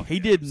 Oh, he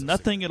did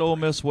nothing at Ole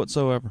Miss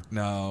whatsoever.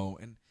 No,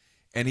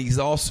 and he's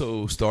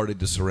also started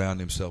to surround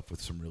himself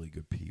with some really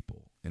good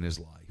people in his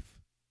life.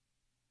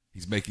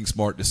 He's making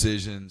smart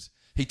decisions.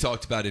 He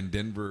talked about in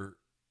Denver,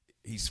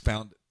 he's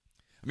found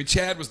 – I mean,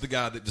 Chad was the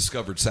guy that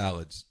discovered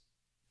salads.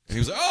 And he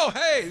was like, oh,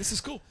 hey, this is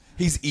cool.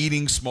 He's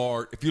eating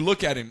smart. If you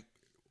look at him,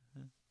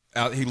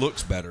 he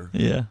looks better.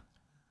 Yeah.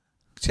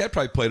 Chad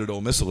probably played at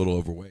Ole Miss a little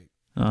overweight.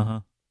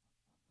 Uh-huh.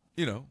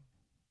 You know.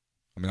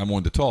 I mean, I'm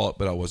one to talk,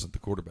 but I wasn't the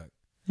quarterback.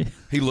 Yeah.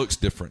 He looks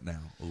different now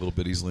a little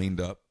bit. He's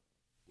leaned up,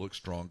 looks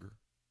stronger.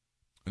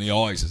 And he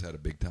always has had a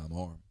big-time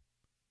arm.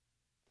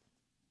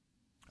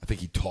 I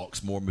think he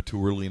talks more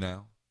maturely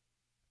now.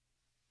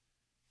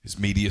 His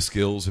media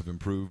skills have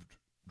improved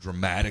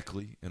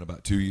dramatically in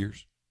about 2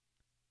 years,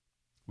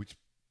 which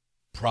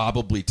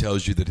probably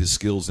tells you that his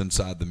skills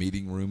inside the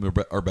meeting room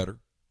are better.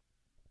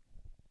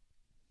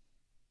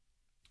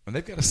 And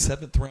they've got a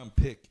 7th-round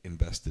pick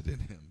invested in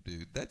him,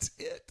 dude. That's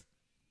it.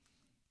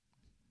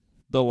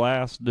 The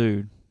last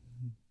dude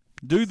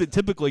that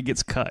typically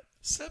gets cut.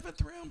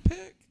 7th-round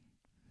pick.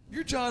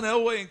 You're John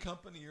Elway and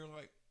company. You're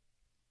like,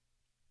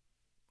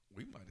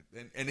 we might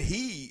have. And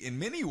he, in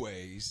many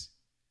ways,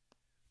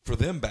 for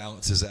them,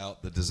 balances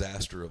out the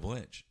disaster of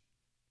Lynch.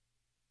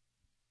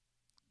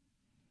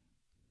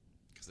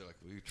 Because they're like,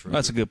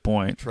 that's a good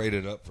point.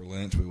 Traded up for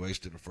Lynch. We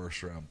wasted a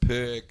first-round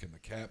pick and the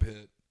cap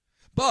hit.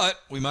 But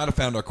we might have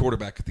found our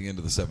quarterback at the end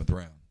of the 7th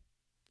round.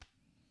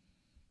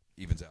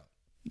 Evens out.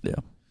 Yeah.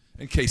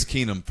 And Case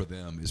Keenum for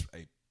them is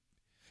a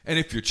 – and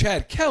if you're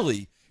Chad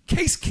Kelly,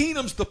 Case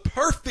Keenum's the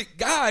perfect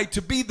guy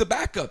to be the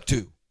backup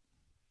to.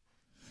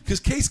 Because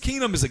Case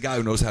Keenum is a guy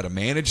who knows how to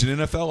manage an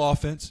NFL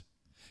offense.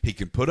 He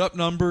can put up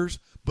numbers,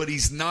 but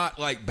he's not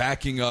like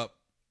backing up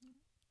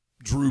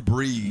Drew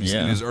Brees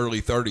in his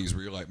early 30s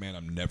where you're like, man,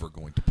 I'm never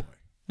going to play.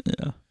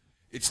 Yeah.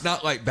 It's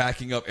not like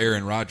backing up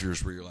Aaron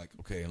Rodgers where you're like,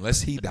 okay,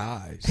 unless he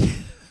dies.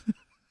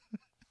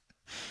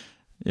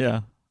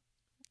 Yeah.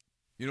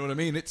 You know what I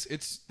mean?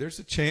 There's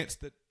a chance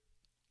that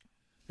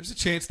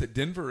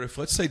Denver, if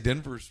let's say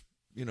Denver's,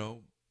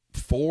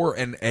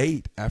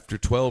 4-8 after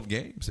 12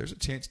 games, there's a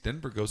chance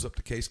Denver goes up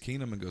to Case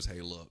Keenum and goes,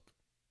 hey, look,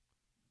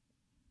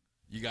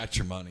 you got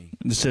your money.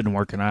 This isn't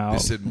working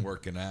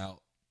out.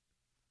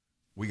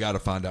 We got to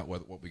find out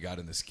what we got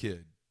in this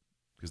kid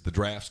because the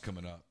draft's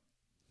coming up.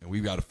 And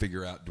we've got to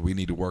figure out, do we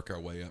need to work our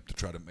way up to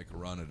try to make a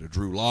run at a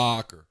Drew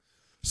Lock or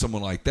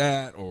someone like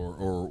that,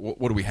 or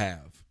what do we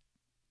have?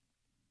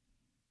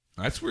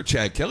 That's where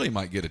Chad Kelly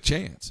might get a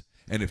chance.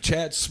 And if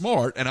Chad's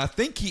smart, and I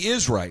think he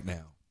is right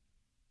now,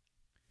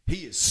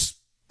 he is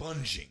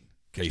sponging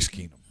Case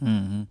Keenum.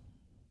 Mm-hmm.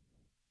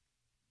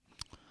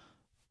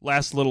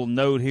 Last little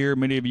note here.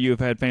 Many of you have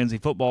had fantasy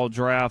football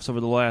drafts over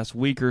the last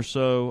week or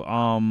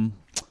so.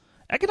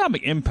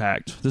 Economic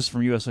impact. This is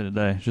from USA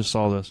Today. Just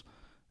saw this.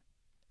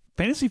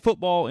 Fantasy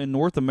football in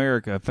North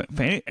America,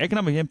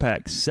 economic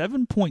impact,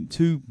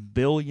 $7.2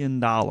 billion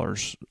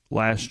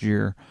last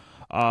year.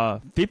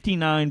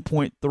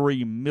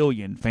 59.3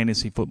 million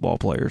fantasy football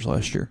players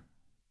last year.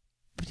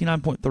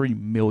 59.3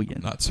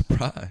 million. Not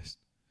surprised.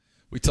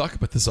 We talk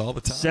about this all the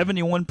time.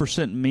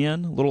 71%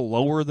 men, a little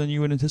lower than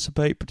you would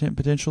anticipate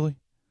potentially.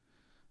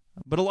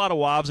 But a lot of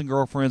wives and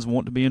girlfriends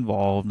want to be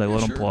involved. They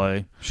let them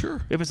play.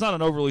 Sure. If it's not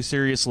an overly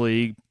serious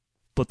league,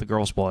 let the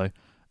girls play.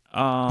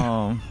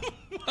 Wow.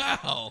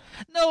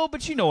 No,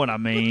 but you know what I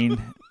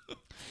mean.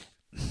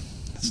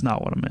 That's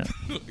not what I meant.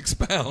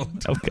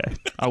 Expound. Okay,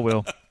 I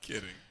will.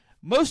 Kidding.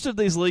 Most of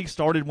these leagues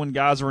started when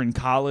guys were in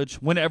college,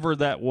 whenever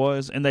that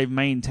was, and they've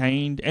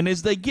maintained. And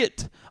as they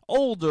get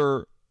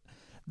older,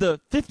 the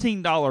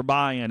 $15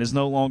 buy-in is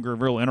no longer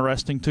real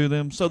interesting to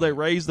them, so they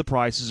raise the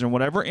prices and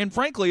whatever. And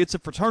frankly, it's a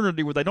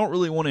fraternity where they don't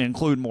really want to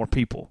include more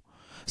people.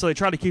 So they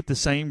try to keep the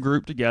same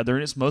group together,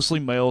 and it's mostly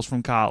males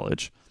from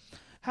college.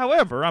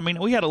 However, I mean,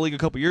 we had a league a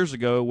couple years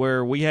ago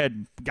where we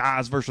had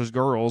guys versus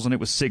girls, and it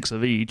was 6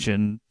 of each,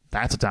 and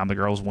that's the time the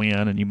girls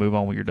win, and you move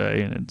on with your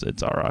day, and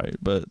it's all right.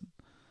 But,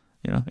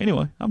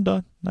 anyway, I'm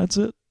done. That's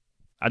it.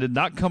 I did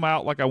not come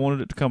out like I wanted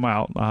it to come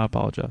out. I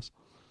apologize.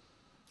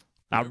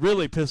 I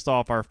really pissed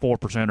off our 4% or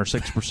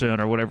 6%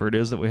 or whatever it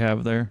is that we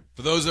have there.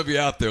 For those of you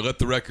out there, let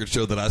the record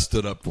show that I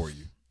stood up for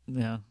you.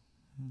 Yeah.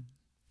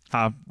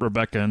 Hi,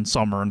 Rebecca and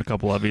Summer and a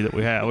couple of you that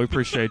we have. We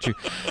appreciate you.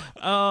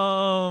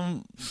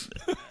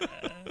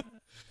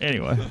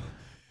 Anyway.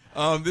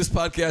 This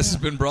podcast has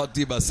been brought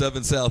to you by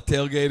 7 South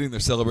Tailgating. They're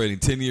celebrating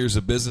 10 years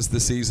of business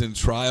this season.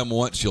 Try them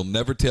once. You'll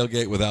never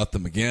tailgate without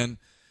them again.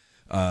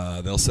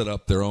 They'll set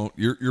up their own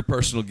your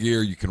personal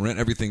gear. You can rent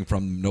everything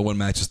from them. No one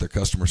matches their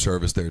customer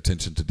service, their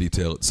attention to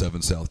detail at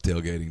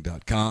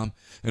 7southtailgating.com.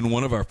 And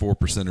one of our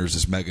 4%ers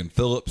is Megan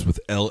Phillips with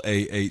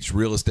LAH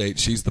Real Estate.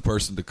 She's the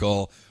person to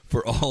call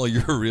for all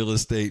your real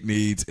estate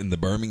needs in the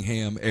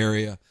Birmingham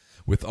area.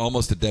 With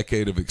almost a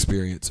decade of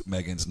experience,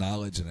 Megan's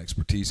knowledge and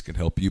expertise can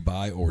help you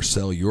buy or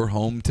sell your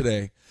home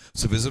today.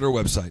 So visit our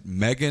website,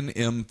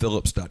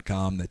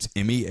 meganmphillips.com. That's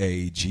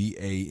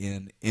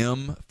MEAGANM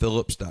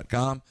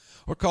Phillips.com.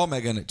 Or call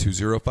Megan at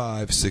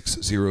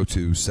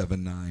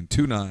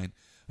 205-602-7929.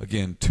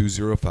 Again,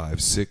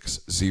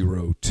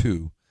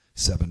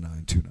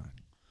 205-602-7929.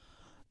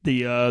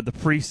 The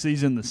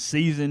preseason, the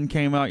season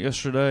came out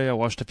yesterday. I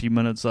watched a few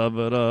minutes of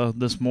it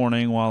this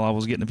morning while I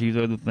was getting a few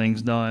other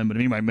things done. But if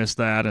anybody missed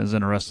that and is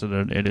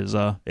interested, it is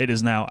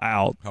now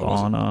out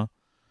on.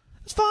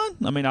 It's fun.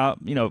 I mean,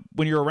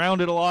 when you're around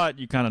it a lot,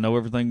 you kind of know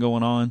everything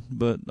going on.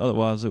 But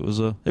otherwise, it was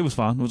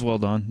fun. It was well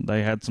done.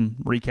 They had some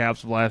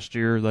recaps of last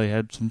year. They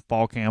had some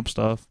fall camp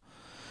stuff.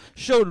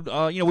 Showed,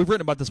 we've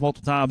written about this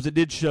multiple times. It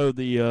did show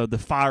the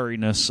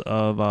fieriness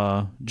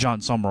of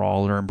John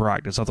Summerall during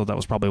practice. I thought that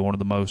was probably one of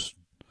the most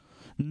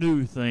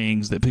new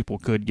things that people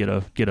could get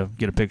a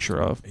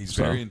picture of. He's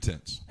very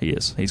intense. He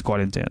is. He's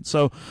quite intense.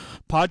 So,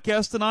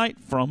 podcast tonight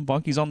from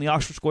Bunky's on the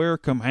Oxford Square.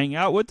 Come hang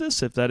out with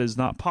us. If that is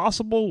not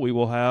possible, we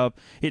will have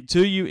it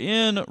to you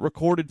in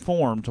recorded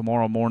form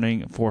tomorrow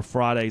morning for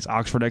Friday's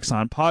Oxford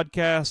Exxon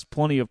podcast.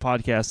 Plenty of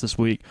podcasts this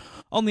week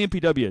on the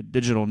MPW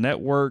Digital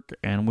Network,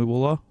 and we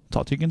will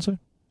talk to you again soon.